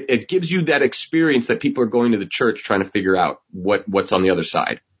 It gives you that experience that people are going to the church trying to figure out what's on the other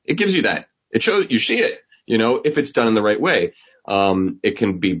side. It gives you that. It shows, you see it, if it's done in the right way. It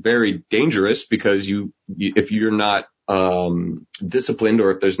can be very dangerous because if you're not, disciplined,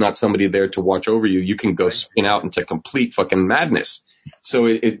 or if there's not somebody there to watch over you, you can go spin out into complete fucking madness. So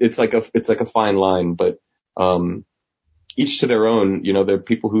it's like a fine line, but, each to their own. There are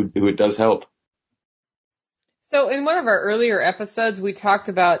people who it does help. So in one of our earlier episodes, we talked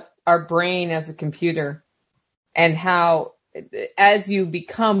about our brain as a computer and how as you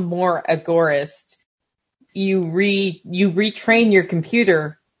become more agorist, you retrain your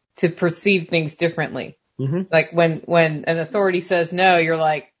computer to perceive things differently. Mm-hmm. Like when an authority says no, you're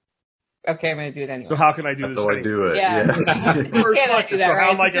like, okay, I'm going to do it anyway. So how can I do this? So I do it. Yeah. You cannot do that,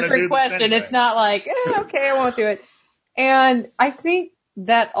 right? It's a different question. Anyway. It's not like, okay, I won't do it. And I think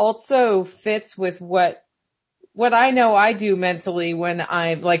that also fits with what I know I do mentally when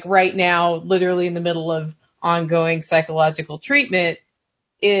I'm like right now, literally in the middle of ongoing psychological treatment,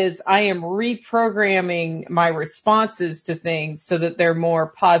 is I am reprogramming my responses to things so that they're more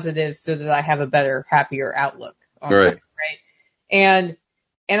positive, so that I have a better, happier outlook on life, right?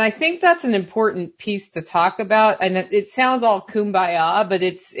 And I think that's an important piece to talk about. And it sounds all kumbaya, but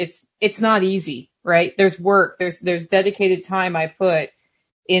it's not easy, right? There's work, there's dedicated time I put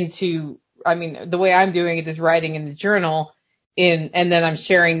into, the way I'm doing it is writing in the journal and then I'm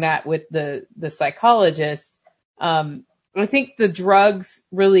sharing that with the psychologist. I think the drugs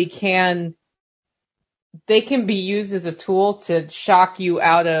really can be used as a tool to shock you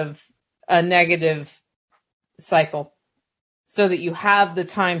out of a negative cycle so that you have the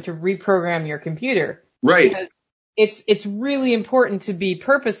time to reprogram your computer. Right. Because it's really important to be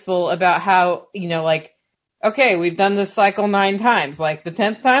purposeful about how, okay, we've done this cycle 9 times. Like the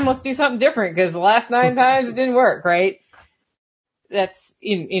 10th time, let's do something different because the last 9 times it didn't work, right? That's,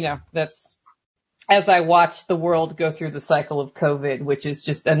 that's as I watch the world go through the cycle of COVID, which is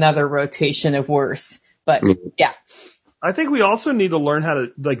just another rotation of worse. But yeah. I think we also need to learn how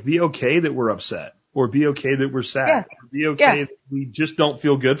to be okay that we're upset, or be okay that we're sad, or be okay that we just don't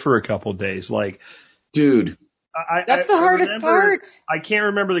feel good for a couple of days. Like, dude, that's the hardest part. I can't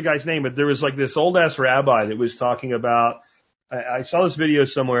remember the guy's name, but there was this old ass rabbi that was talking about, I saw this video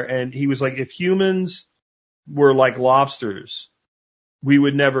somewhere, and he was like, if humans were like lobsters, we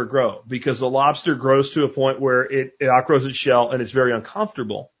would never grow, because the lobster grows to a point where it outgrows its shell and it's very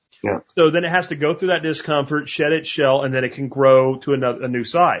uncomfortable. Yeah. So then it has to go through that discomfort, shed its shell, and then it can grow to a new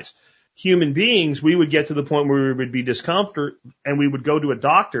size. Human beings, we would get to the point where we would be discomfort and we would go to a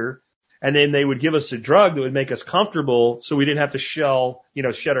doctor, and then they would give us a drug that would make us comfortable so we didn't have to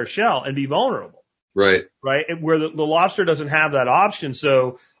shed our shell and be vulnerable. Right. Right. Where the lobster doesn't have that option.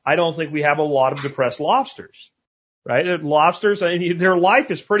 So I don't think we have a lot of depressed lobsters. Right? Lobsters, their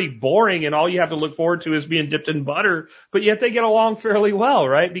life is pretty boring, and all you have to look forward to is being dipped in butter, but yet they get along fairly well,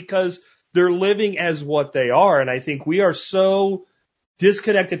 right? Because they're living as what they are. And I think we are so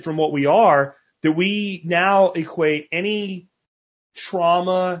disconnected from what we are that we now equate any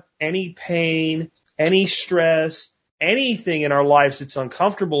trauma, any pain, any stress, anything in our lives that's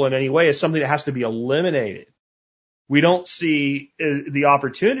uncomfortable in any way as something that has to be eliminated. We don't see the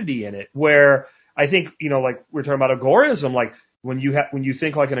opportunity in it, where I think, like we're talking about agorism, like when you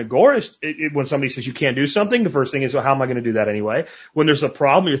think like an agorist, when somebody says you can't do something, the first thing is, well, how am I going to do that anyway? When there's a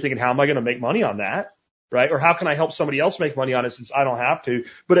problem, you're thinking, how am I going to make money on that? Right? Or how can I help somebody else make money on it since I don't have to?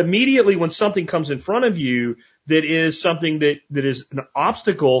 But immediately when something comes in front of you that is something that is an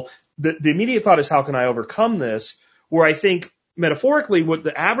obstacle, the immediate thought is, how can I overcome this? Where I think metaphorically what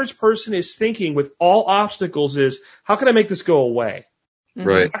the average person is thinking with all obstacles is, how can I make this go away?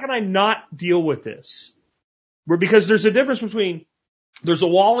 Right. How can I not deal with this? Because there's a difference between, there's a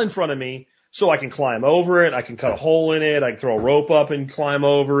wall in front of me, so I can climb over it, I can cut a hole in it, I can throw a rope up and climb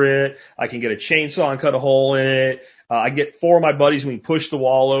over it, I can get a chainsaw and cut a hole in it, I get 4 of my buddies and we push the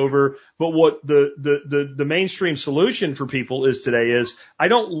wall over. But what the mainstream solution for people is today is, I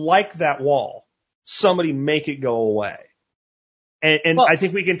don't like that wall, somebody make it go away. And I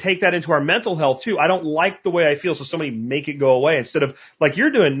think we can take that into our mental health too. I don't like the way I feel, so somebody make it go away. Instead of, like you're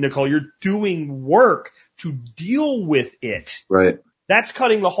doing, Nicole, you're doing work to deal with it. Right. That's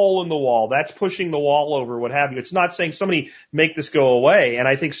cutting the hole in the wall. That's pushing the wall over, what have you. It's not saying somebody make this go away. And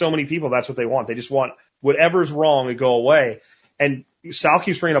I think so many people, that's what they want. They just want whatever's wrong to go away. And Sal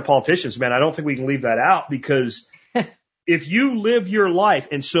keeps bringing up politicians, man. I don't think we can leave that out, because if you live your life,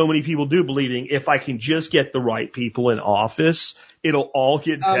 and so many people do, believing if I can just get the right people in office, it'll all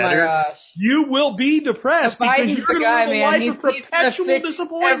get better. Oh my gosh. You will be depressed because Biden's you're going to live a life of perpetual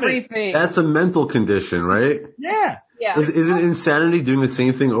disappointment. Everything. That's a mental condition, right? Yeah. Yeah. Isn't insanity doing the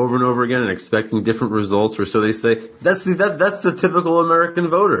same thing over and over again and expecting different results, or so they say? That's the typical American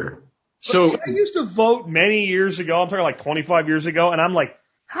voter. So I used to vote many years ago. I'm talking like 25 years ago, and I'm like,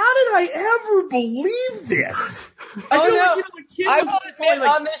 how did I ever believe this? I will admit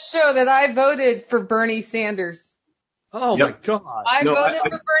on this show that I voted for Bernie Sanders. Oh my God! I voted for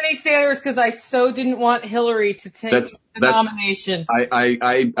Bernie Sanders because I so didn't want Hillary to take the nomination.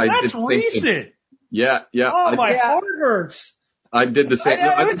 That's recent. Yeah. Oh, my heart hurts. I did the same. I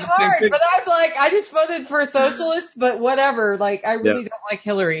know, it was hard, but I was like, I just voted for a socialist, but whatever. Like, I really don't like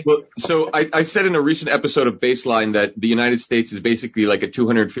Hillary. Well, so I said in a recent episode of Baseline that the United States is basically like a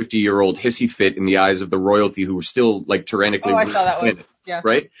 250-year-old hissy fit in the eyes of the royalty who were still like tyrannically. Oh, I saw that one. Yeah.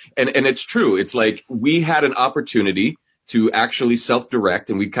 Right? And it's true. It's like we had an opportunity to actually self-direct,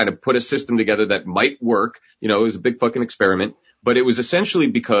 and we kind of put a system together that might work. You know, it was a big fucking experiment, but it was essentially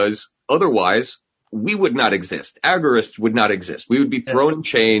because otherwise we would not exist. Agorists would not exist. We would be thrown in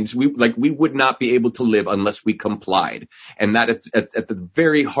chains. We would not be able to live unless we complied. And that at the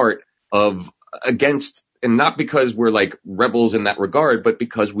very heart of against, and not because we're like rebels in that regard, but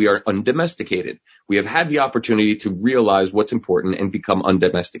because we are undomesticated. We have had the opportunity to realize what's important and become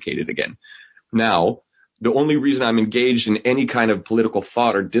undomesticated again. Now, the only reason I'm engaged in any kind of political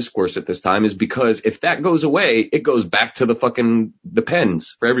thought or discourse at this time is because if that goes away, it goes back to the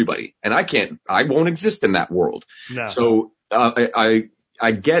pens for everybody. And I won't exist in that world. No. So,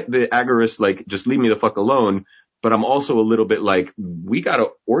 I get the agorists, like, just leave me the fuck alone. But I'm also a little bit like, we got to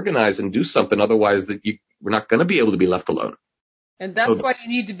organize and do something. Otherwise we're not going to be able to be left alone. And that's why you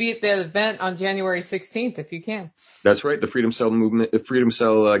need to be at the event on January 16th if you can. That's right. The Freedom Cell movement, the Freedom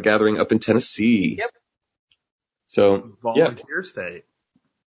Cell gathering up in Tennessee. Yep. So, volunteer state.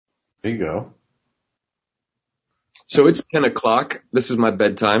 There you go. So it's 10 o'clock. This is my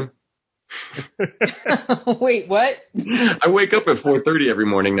bedtime. Wait, what? I wake up at 4:30 every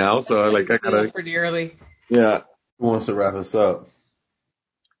morning now, so I gotta. Pretty early. Yeah. Who wants to wrap us up?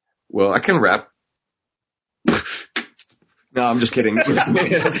 Well, I can wrap. No, I'm just kidding.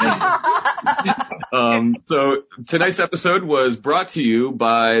 So tonight's episode was brought to you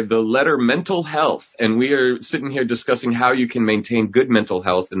by the letter Mental Health, and we are sitting here discussing how you can maintain good mental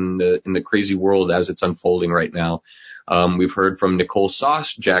health in the crazy world as it's unfolding right now. We've heard from Nicole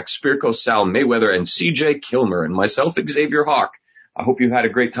Sauce, Jack Spirko, Sal Mayweather, and CJ Kilmer, and myself, Xavier Hawk. I hope you had a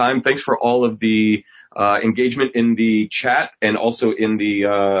great time. Thanks for all of the engagement in the chat and also in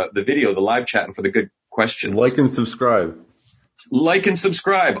the video, the live chat, and for the good questions. Like and subscribe.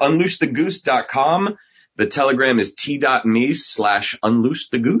 Unleashthegoose.com. The Telegram is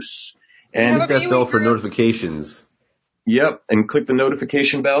t.me/unleashthegoose. And hit that bell for notifications. Yep. And click the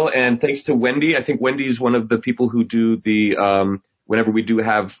notification bell. And thanks to Wendy. I think Wendy's one of the people who do the, whenever we do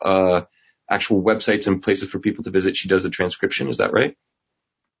have, actual websites and places for people to visit, she does the transcription. Is that right?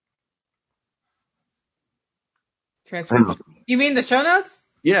 Transcription. You mean the show notes?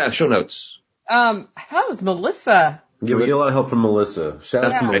 Yeah, show notes. I thought it was Melissa. Yeah, we get a lot of help from Melissa. Shout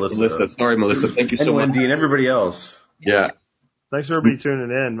out to Melissa. Sorry, Melissa. Thank you so much. And Wendy and everybody else. Yeah. Thanks for everybody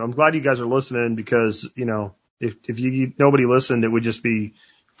tuning in. I'm glad you guys are listening because, you know, if nobody listened, it would just be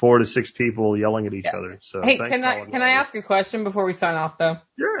 4 to 6 people yelling at each other. So hey, can I ask a question before we sign off though?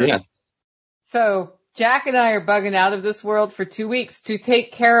 Sure. Yeah. So Jack and I are bugging out of this world for 2 weeks to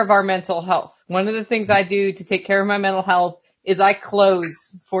take care of our mental health. One of the things I do to take care of my mental health is I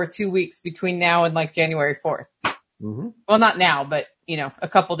close for 2 weeks between now and like January 4th. Mm-hmm. Well, not now, but you know, a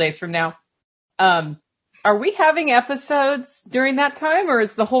couple days from now. Are we having episodes during that time, or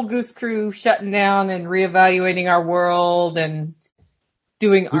is the whole Goose Crew shutting down and reevaluating our world and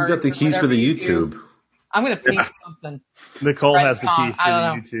doing art? Who's got the keys for the YouTube? I'm going to paint something. Nicole has the keys for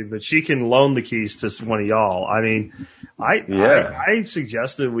the YouTube, but she can loan the keys to one of y'all. I mean, I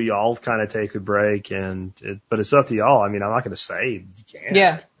suggested we all kind of take a break, but it's up to y'all. I mean, I'm not going to say you can't.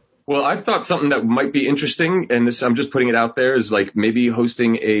 Yeah. Well, I thought something that might be interesting, and this, I'm just putting it out there, is like maybe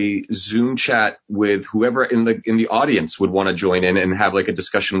hosting a Zoom chat with whoever in the audience would want to join in and have like a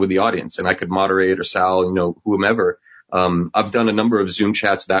discussion with the audience, and I could moderate, or Sal, you know, whomever. I've done a number of Zoom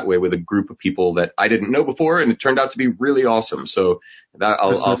chats that way with a group of people that I didn't know before, and it turned out to be really awesome. So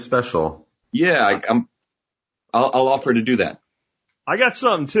I'll special. Yeah, I'll offer to do that. I got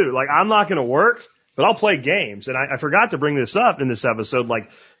something too. Like, I'm not going to work, but I'll play games. And I forgot to bring this up in this episode.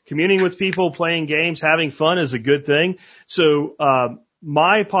 Like, communing with people, playing games, having fun is a good thing. So,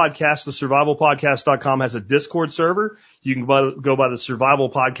 my podcast, the survivalpodcast.com, has a Discord server. You can go by the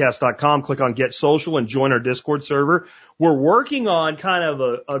survivalpodcast.com, click on Get Social, and join our Discord server. We're working on kind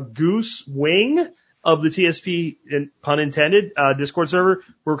of a goose wing of the TSP, pun intended, Discord server.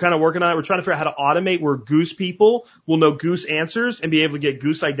 We're kind of working on it. We're trying to figure out how to automate where goose people will know goose answers and be able to get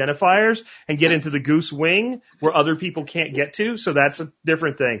goose identifiers and get into the goose wing where other people can't get to. So that's a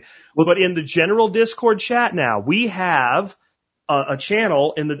different thing. But in the general Discord chat now, we have a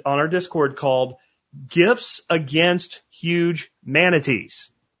channel on our Discord called Gifts Against Huge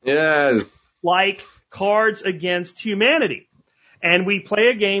Manatees. Yes. Like Cards Against Humanity. And we play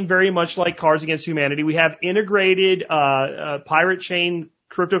a game very much like Cards Against Humanity. We have integrated pirate chain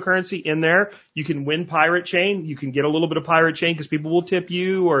cryptocurrency in there. You can win pirate chain. You can get a little bit of pirate chain because people will tip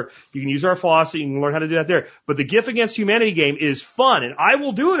you, or you can use our faucet. You can learn how to do that there. But the Gift Against Humanity game is fun, and I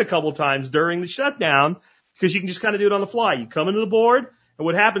will do it a couple times during the shutdown because you can just kind of do it on the fly. You come into the board, and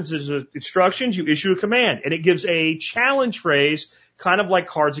what happens is instructions, you issue a command, and it gives a challenge phrase kind of like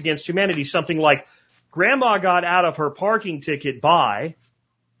Cards Against Humanity, something like, Grandma got out of her parking ticket by,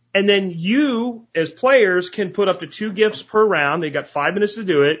 and then you, as players, can put up to 2 gifts per round. They got 5 minutes to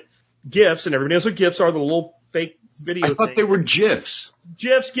do it. Gifts, and everybody knows what gifts are, the little fake video I thought thing. they were GIFs.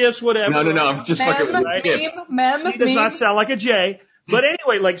 GIFs, whatever. No, I'm just fucking with GIFs. It does not sound like a J. But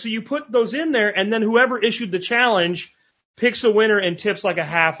anyway, so you put those in there, and then whoever issued the challenge picks a winner and tips like a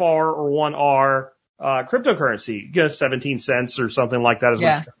half R or 1 R cryptocurrency. You get 17 cents or something like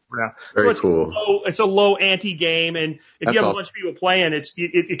that. Very cool. It's a low ante game, and if you have a bunch of people playing,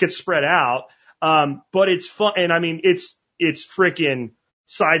 it gets spread out. But it's fun, and I mean, it's freaking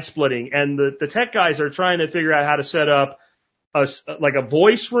side splitting. And the tech guys are trying to figure out how to set up a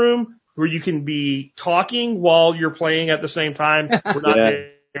voice room where you can be talking while you're playing at the same time. We're not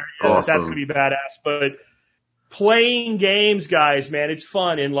there yet. Awesome. That's going to be badass, but playing games, guys, man, it's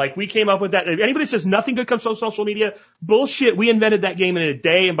fun. And like, we came up with that. If anybody says nothing good comes from social media, bullshit. We invented that game in a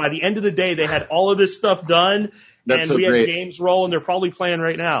day. And by the end of the day, they had all of this stuff done. That's and so we great. had games rolling. They're probably playing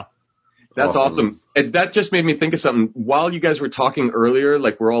right now. That's awesome. And that just made me think of something. While you guys were talking earlier,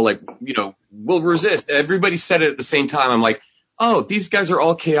 like we're all like, we'll resist. Everybody said it at the same time. I'm like, oh, these guys are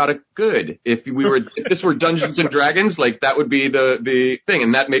all chaotic good. If this were Dungeons and Dragons, like that would be the thing.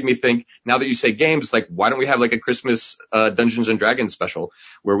 And that made me think, now that you say games, like why don't we have like a Christmas Dungeons and Dragons special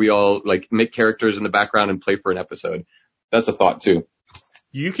where we all like make characters in the background and play for an episode? That's a thought too.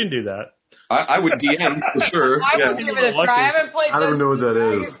 You can do that. I would DM for sure. I would give it a try. I haven't played. I don't know what that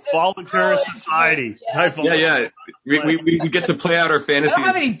is. Voluntary Society. Yeah. We get to play out our fantasy. I don't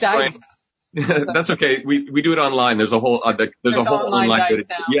have any dice. That's okay. We do it online. There's a whole online dice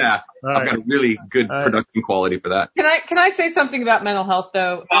now. Yeah, all I've got a really good production quality for that. Can I say something about mental health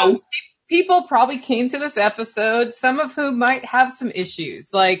though? Oh. People probably came to this episode, some of whom might have some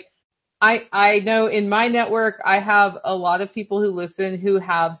issues. Like I know in my network, I have a lot of people who listen who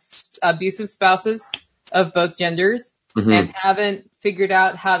have abusive spouses of both genders and haven't figured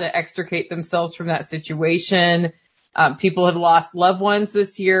out how to extricate themselves from that situation. People have lost loved ones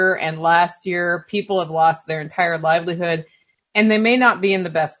this year and last year. People have lost their entire livelihood, and they may not be in the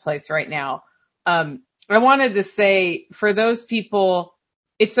best place right now. I wanted to say, for those people,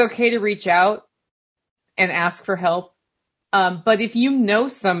 it's okay to reach out and ask for help. But if you know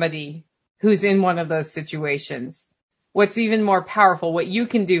somebody who's in one of those situations, what's even more powerful, what you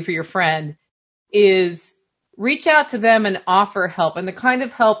can do for your friend is reach out to them and offer help. And the kind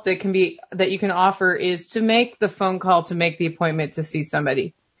of help that you can offer is to make the phone call, to make the appointment to see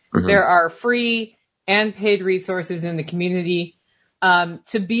somebody. There are free and paid resources in the community,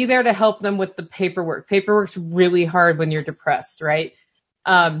 to be there to help them with the paperwork. Paperwork's really hard when you're depressed, right?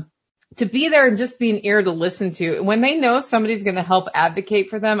 To be there and just be an ear to listen to. When they know somebody's going to help advocate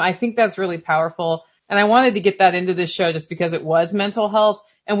for them, I think that's really powerful. And I wanted to get that into this show just because it was mental health.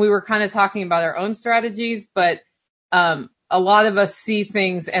 And we were kind of talking about our own strategies, but a lot of us see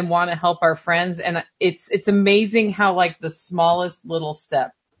things and want to help our friends. And it's amazing how like the smallest little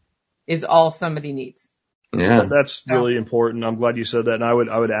step is all somebody needs. Yeah, that's really important. I'm glad you said that. And I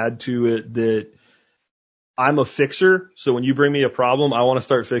would add to it that I'm a fixer. So when you bring me a problem, I want to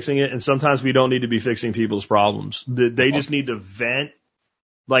start fixing it. And sometimes we don't need to be fixing people's problems. They just need to vent.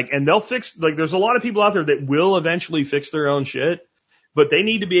 And they'll fix, there's a lot of people out there that will eventually fix their own shit, but they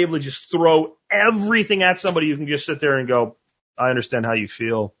need to be able to just throw everything at somebody who can just sit there and go, I understand how you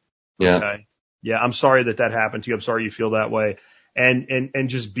feel. Yeah. Okay. Yeah. I'm sorry that happened to you. I'm sorry you feel that way. And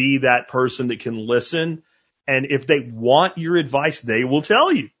just be that person that can listen. And if they want your advice, they will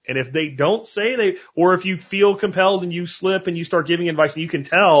tell you. And if they don't say or if you feel compelled and you slip and you start giving advice and you can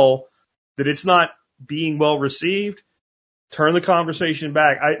tell that it's not being well received, Turn the conversation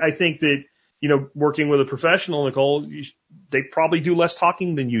back. I think that, working with a professional, Nicole, they probably do less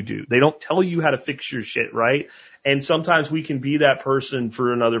talking than you do. They don't tell you how to fix your shit, right? And sometimes we can be that person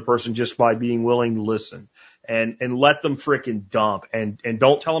for another person just by being willing to listen and let them frickin' dump and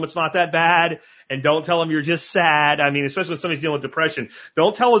don't tell them it's not that bad and don't tell them you're just sad. I mean, especially when somebody's dealing with depression,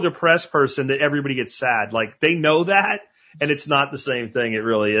 don't tell a depressed person that everybody gets sad. Like, they know that. And it's not the same thing. It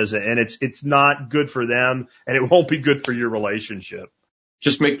really isn't. And it's not good for them, and it won't be good for your relationship.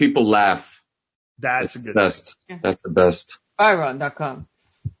 Just make people laugh. That's a good best. thing. That's the best. Byron.com.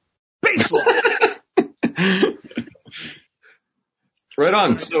 Baseline. Right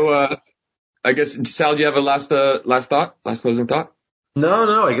on. So, I guess, Sal, do you have a last closing thought?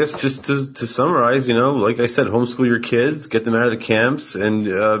 No, I guess just to summarize, like I said, homeschool your kids, get them out of the camps,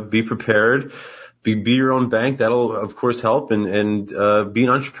 and be prepared. Be your own bank. That'll, of course, help. And be an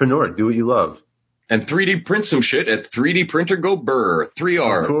entrepreneur. Do what you love. And 3D print some shit at 3D Printer Go Burr.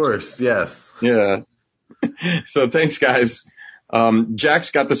 3R. Of course, yes. Yeah. So thanks, guys. Jack's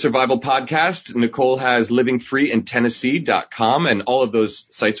got the Survival Podcast. Nicole has livingfreeintennessee.com, and all of those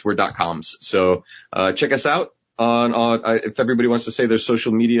sites were .coms. So check us out on if everybody wants to say their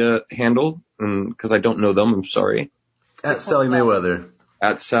social media handle, because I don't know them. I'm sorry. At Sally Mayweather.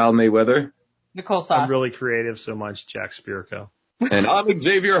 At Sal Mayweather. Nicole Sauce. I'm really creative, so mine's Jack Spirko. And I'm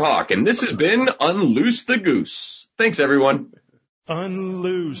Xavier Hawk, and this has been Unloose the Goose. Thanks, everyone.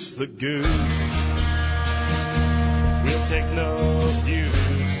 Unloose the goose. We'll take no